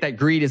should take it that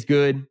greed is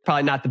good.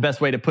 Probably not the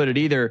best way to put it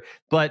either.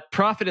 But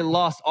profit and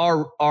loss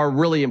are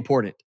really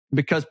important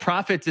because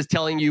profits is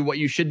telling you what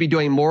you should be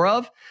doing more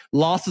of.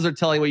 Losses are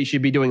telling what you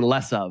should be doing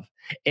less of.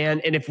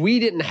 And if we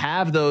didn't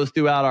have those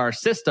throughout our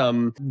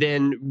system,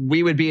 then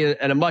we would be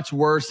in a much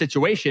worse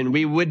situation.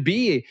 We would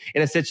be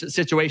in a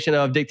situation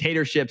of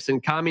dictatorships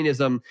and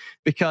communism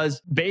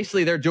because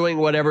basically they're doing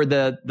whatever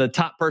the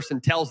top person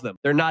tells them.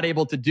 They're not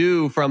able to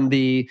do from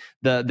the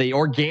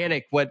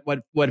organic, what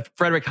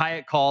Frederick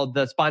Hayek called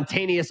the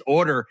spontaneous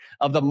order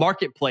of the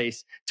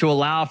marketplace to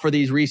allow for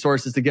these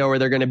resources to go where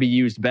they're going to be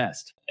used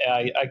best. Yeah,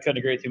 I couldn't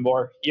agree with you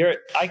more.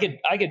 I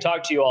could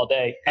talk to you all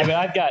day. I mean,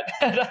 I've got.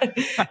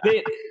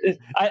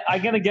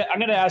 I'm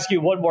gonna ask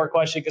you one more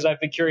question because I've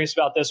been curious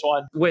about this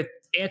one with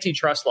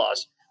antitrust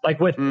laws. Like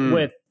with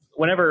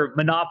whenever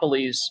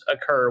monopolies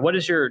occur, what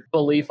is your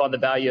belief on the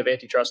value of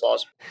antitrust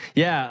laws?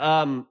 Yeah,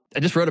 I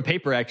just wrote a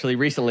paper actually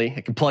recently.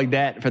 I can plug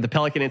that for the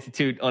Pelican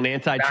Institute on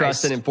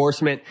antitrust and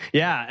enforcement.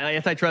 Yeah,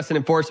 antitrust and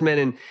enforcement.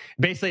 And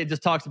basically it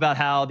just talks about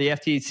how the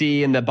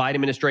FTC and the Biden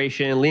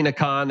administration, Lena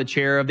Khan, the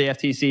chair of the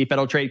FTC,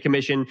 Federal Trade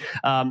Commission,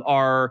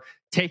 are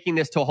taking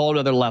this to a whole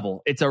nother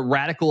level. It's a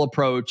radical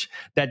approach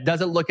that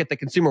doesn't look at the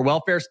consumer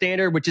welfare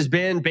standard, which has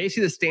been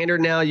basically the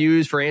standard now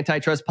used for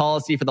antitrust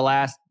policy for the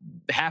last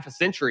half a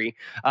century,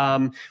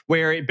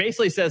 where it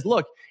basically says,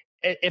 look,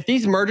 if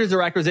these mergers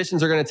or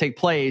acquisitions are going to take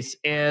place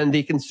and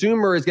the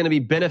consumer is going to be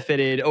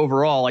benefited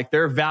overall, like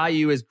their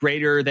value is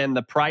greater than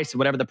the price,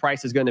 whatever the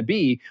price is going to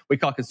be, we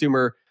call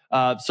consumer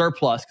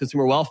surplus,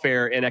 consumer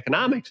welfare in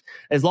economics.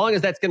 As long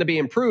as that's going to be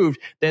improved,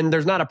 then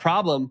there's not a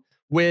problem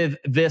with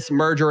this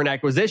merger and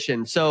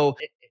acquisition. So,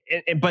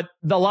 but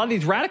a lot of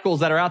these radicals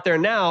that are out there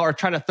now are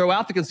trying to throw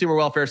out the consumer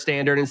welfare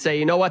standard and say,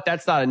 you know what,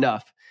 that's not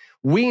enough.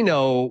 We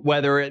know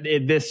whether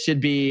this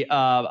should be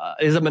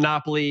is a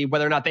monopoly,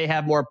 whether or not they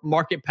have more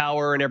market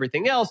power and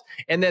everything else,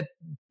 and that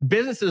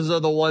businesses are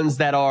the ones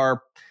that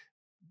are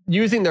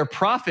using their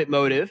profit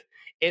motive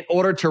in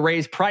order to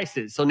raise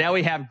prices. So now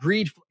we have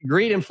greed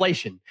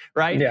inflation,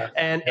 right?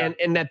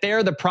 And that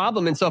they're the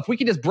problem. And so if we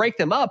can just break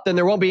them up, then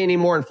there won't be any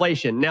more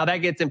inflation. Now that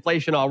gets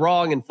inflation all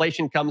wrong.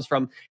 Inflation comes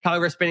from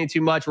Congress spending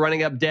too much,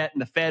 running up debt,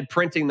 and the Fed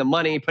printing the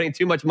money, putting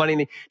too much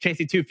money,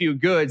 chasing too few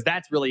goods.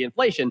 That's really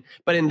inflation.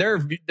 But in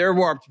their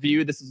warped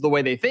view, this is the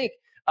way they think.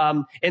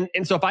 And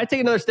so if I take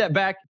another step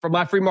back from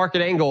my free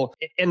market angle,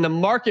 in the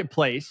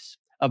marketplace,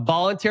 a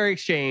voluntary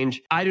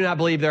exchange, I do not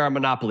believe there are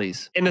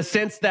monopolies in the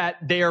sense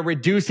that they are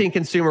reducing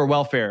consumer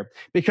welfare.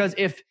 Because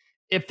if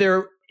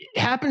there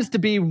happens to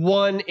be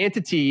one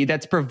entity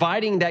that's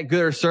providing that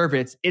good or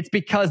service, it's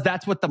because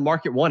that's what the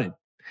market wanted.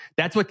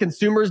 That's what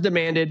consumers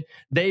demanded.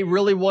 They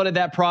really wanted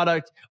that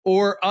product,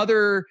 or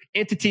other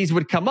entities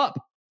would come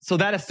up. So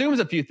that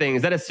assumes a few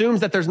things. That assumes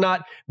that there's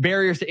not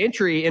barriers to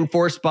entry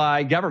enforced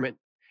by government,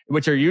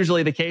 which are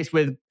usually the case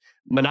with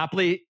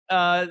monopoly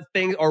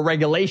things or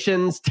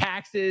regulations,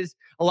 taxes.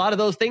 A lot of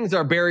those things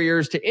are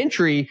barriers to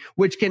entry,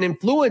 which can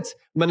influence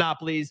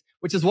monopolies,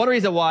 which is one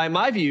reason why, in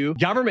my view,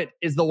 government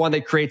is the one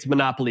that creates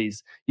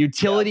monopolies.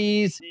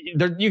 Utilities,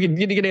 you can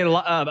get in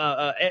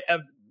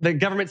the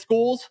government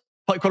schools,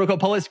 quote unquote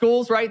public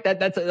schools, right?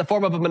 That's a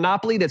form of a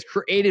monopoly that's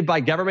created by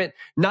government,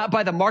 not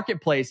by the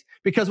marketplace.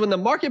 Because when the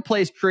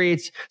marketplace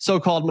creates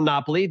so-called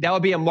monopoly, that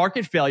would be a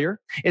market failure.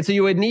 And so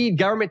you would need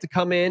government to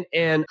come in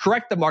and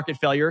correct the market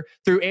failure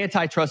through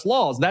antitrust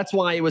laws. That's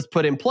why it was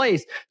put in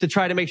place, to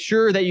try to make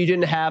sure that you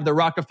didn't have the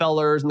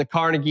Rockefellers and the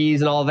Carnegies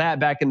and all that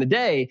back in the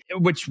day,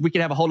 which we could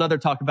have a whole nother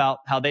talk about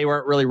how they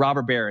weren't really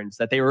robber barons,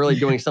 that they were really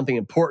doing something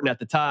important at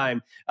the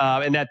time,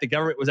 and that the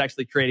government was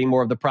actually creating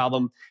more of the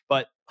problem.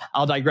 But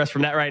I'll digress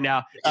from that right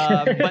now.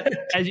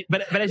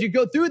 But as you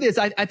go through this,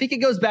 I think it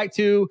goes back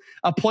to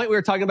a point we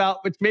were talking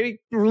about, which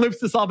maybe loops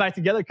this all back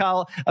together,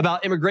 Kyle,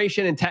 about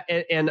immigration and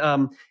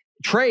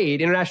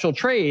trade, international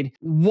trade.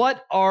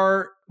 What's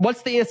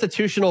the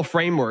institutional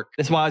framework?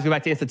 That's why I was going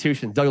back to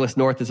institutions. Douglas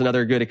North is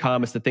another good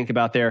economist to think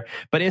about there.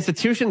 But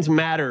institutions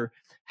matter.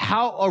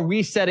 How are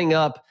we setting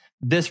up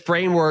this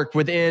framework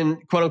within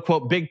quote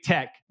unquote big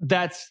tech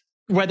that's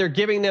whether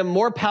giving them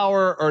more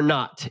power or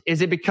not?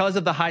 Is it because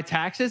of the high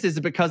taxes? Is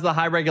it because of the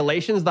high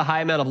regulations, the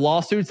high amount of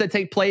lawsuits that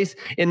take place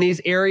in these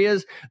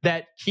areas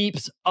that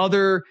keeps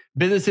other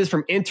businesses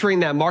from entering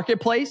that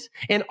marketplace?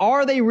 And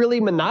are they really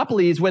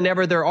monopolies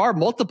whenever there are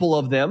multiple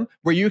of them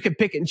where you can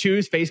pick and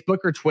choose Facebook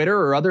or Twitter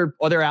or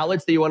other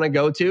outlets that you want to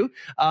go to?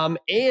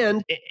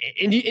 And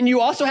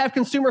you also have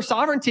consumer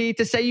sovereignty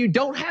to say you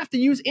don't have to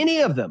use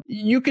any of them.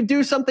 You could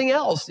do something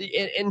else.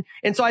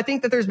 And so I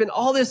think that there's been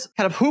all this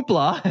kind of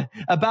hoopla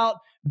about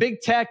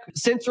big tech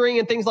censoring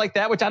and things like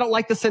that, which I don't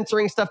like the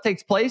censoring stuff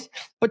takes place,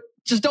 but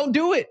just don't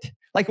do it.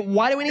 Like,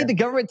 why do we need the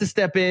government to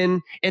step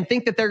in and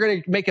think that they're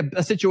going to make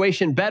a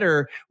situation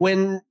better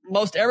when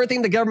most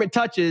everything the government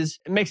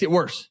touches makes it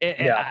worse?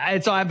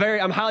 And so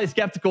I'm highly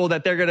skeptical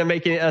that they're going to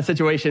make a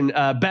situation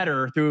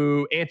better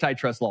through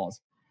antitrust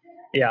laws.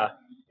 Yeah.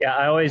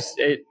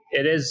 It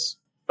is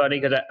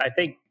funny because I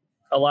think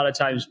a lot of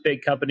times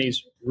big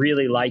companies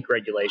really like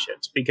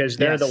regulations because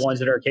they're the ones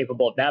that are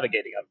capable of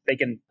navigating them. They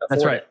can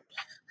afford it.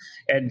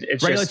 And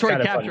it's regulatory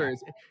just capture.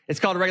 It's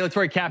called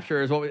regulatory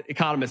capture, is what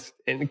economists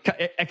and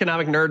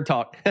economic nerd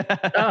talk.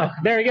 Oh,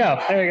 there you go.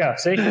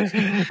 See,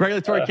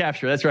 regulatory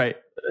capture. That's right.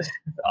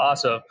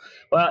 Awesome.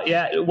 Well,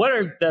 yeah. What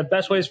are the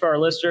best ways for our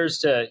listeners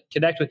to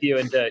connect with you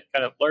and to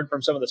kind of learn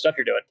from some of the stuff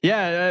you're doing?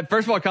 Yeah.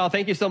 First of all, Kyle,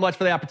 thank you so much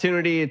for the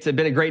opportunity. It's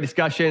been a great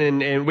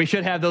discussion, and we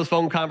should have those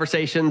phone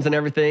conversations and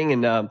everything.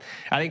 And I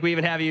think we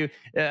even have you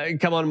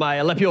come on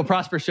my Let People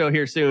Prosper show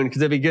here soon,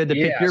 because it'd be good to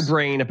pick your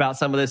brain about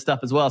some of this stuff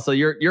as well. So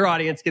your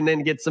audience can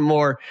then get some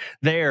more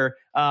there.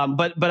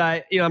 But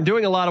I'm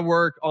doing a lot of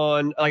work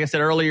on, like I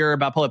said earlier,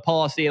 about public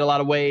policy in a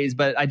lot of ways,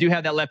 but I do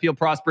have that Let People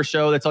Prosper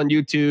show that's on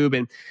YouTube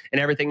and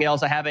everything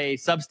else. I have a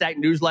Substack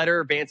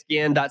newsletter,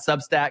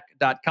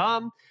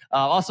 vanceginn.substack.com.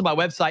 Also my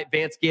website,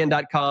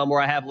 vanceginn.com, where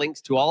I have links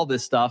to all of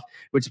this stuff,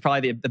 which is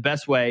probably the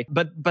best way.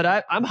 But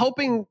I'm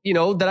hoping,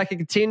 that I can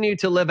continue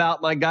to live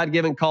out my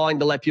God-given calling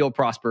to let people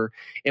prosper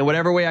in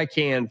whatever way I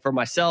can for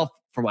myself,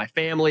 for my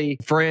family,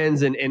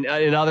 friends, and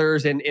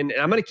others. And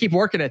I'm going to keep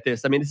working at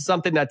this. I mean, this is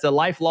something that's a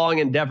lifelong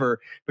endeavor,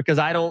 because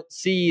I don't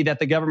see that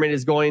the government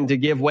is going to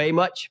give way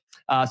much.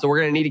 So we're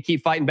going to need to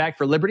keep fighting back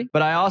for liberty.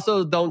 But I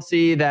also don't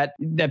see that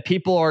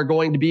people are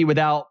going to be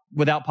without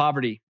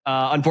poverty,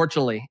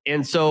 unfortunately.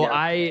 And so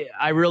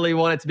I really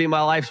want it to be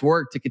my life's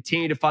work to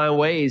continue to find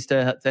ways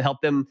to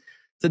help them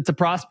to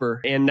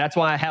prosper. And that's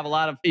why I have a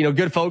lot of,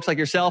 good folks like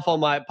yourself on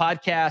my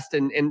podcast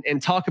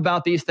and talk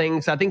about these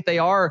things. I think they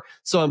are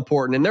so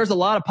important. And there's a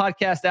lot of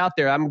podcasts out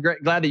there. I'm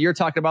glad that you're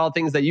talking about all the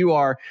things that you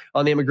are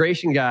on the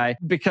Immigration Guy,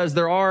 because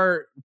there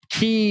are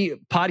key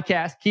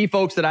podcasts, key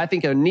folks that I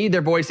think need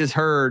their voices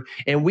heard.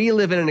 And we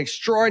live in an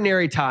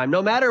extraordinary time.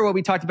 No matter what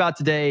we talked about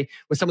today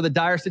with some of the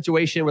dire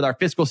situation with our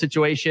fiscal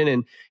situation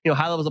and,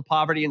 high levels of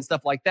poverty and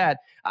stuff like that,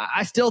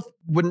 I still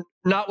would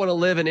not want to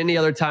live in any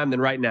other time than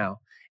right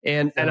now.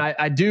 And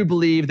I do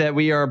believe that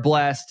we are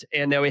blessed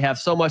and that we have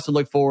so much to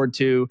look forward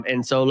to.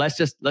 And so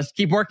let's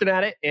keep working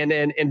at it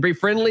and be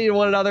friendly to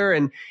one another.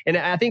 And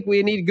I think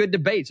we need good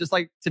debates. Just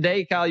like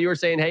today, Kyle, you were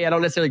saying, hey, I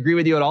don't necessarily agree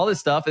with you on all this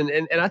stuff.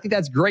 And I think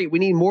that's great. We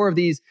need more of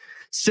these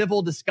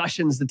civil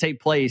discussions to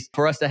take place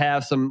for us to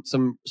have some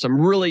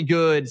really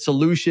good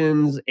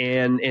solutions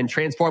and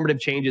transformative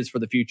changes for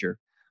the future.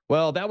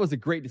 Well, that was a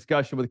great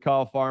discussion with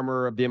Kyle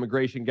Farmer of the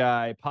Immigration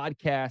Guy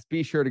podcast.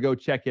 Be sure to go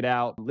check it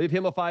out. Leave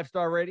him a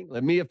 5-star rating.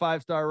 Leave me a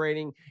 5-star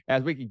rating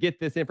as we can get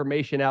this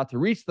information out to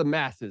reach the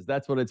masses.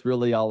 That's what it's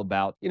really all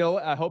about.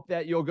 I hope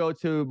that you'll go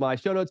to my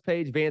show notes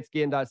page,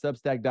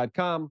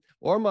 vanceginn.substack.com,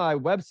 or my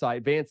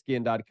website,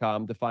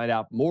 vanceginn.com, to find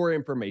out more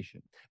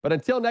information. But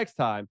until next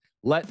time,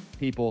 let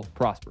people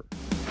prosper.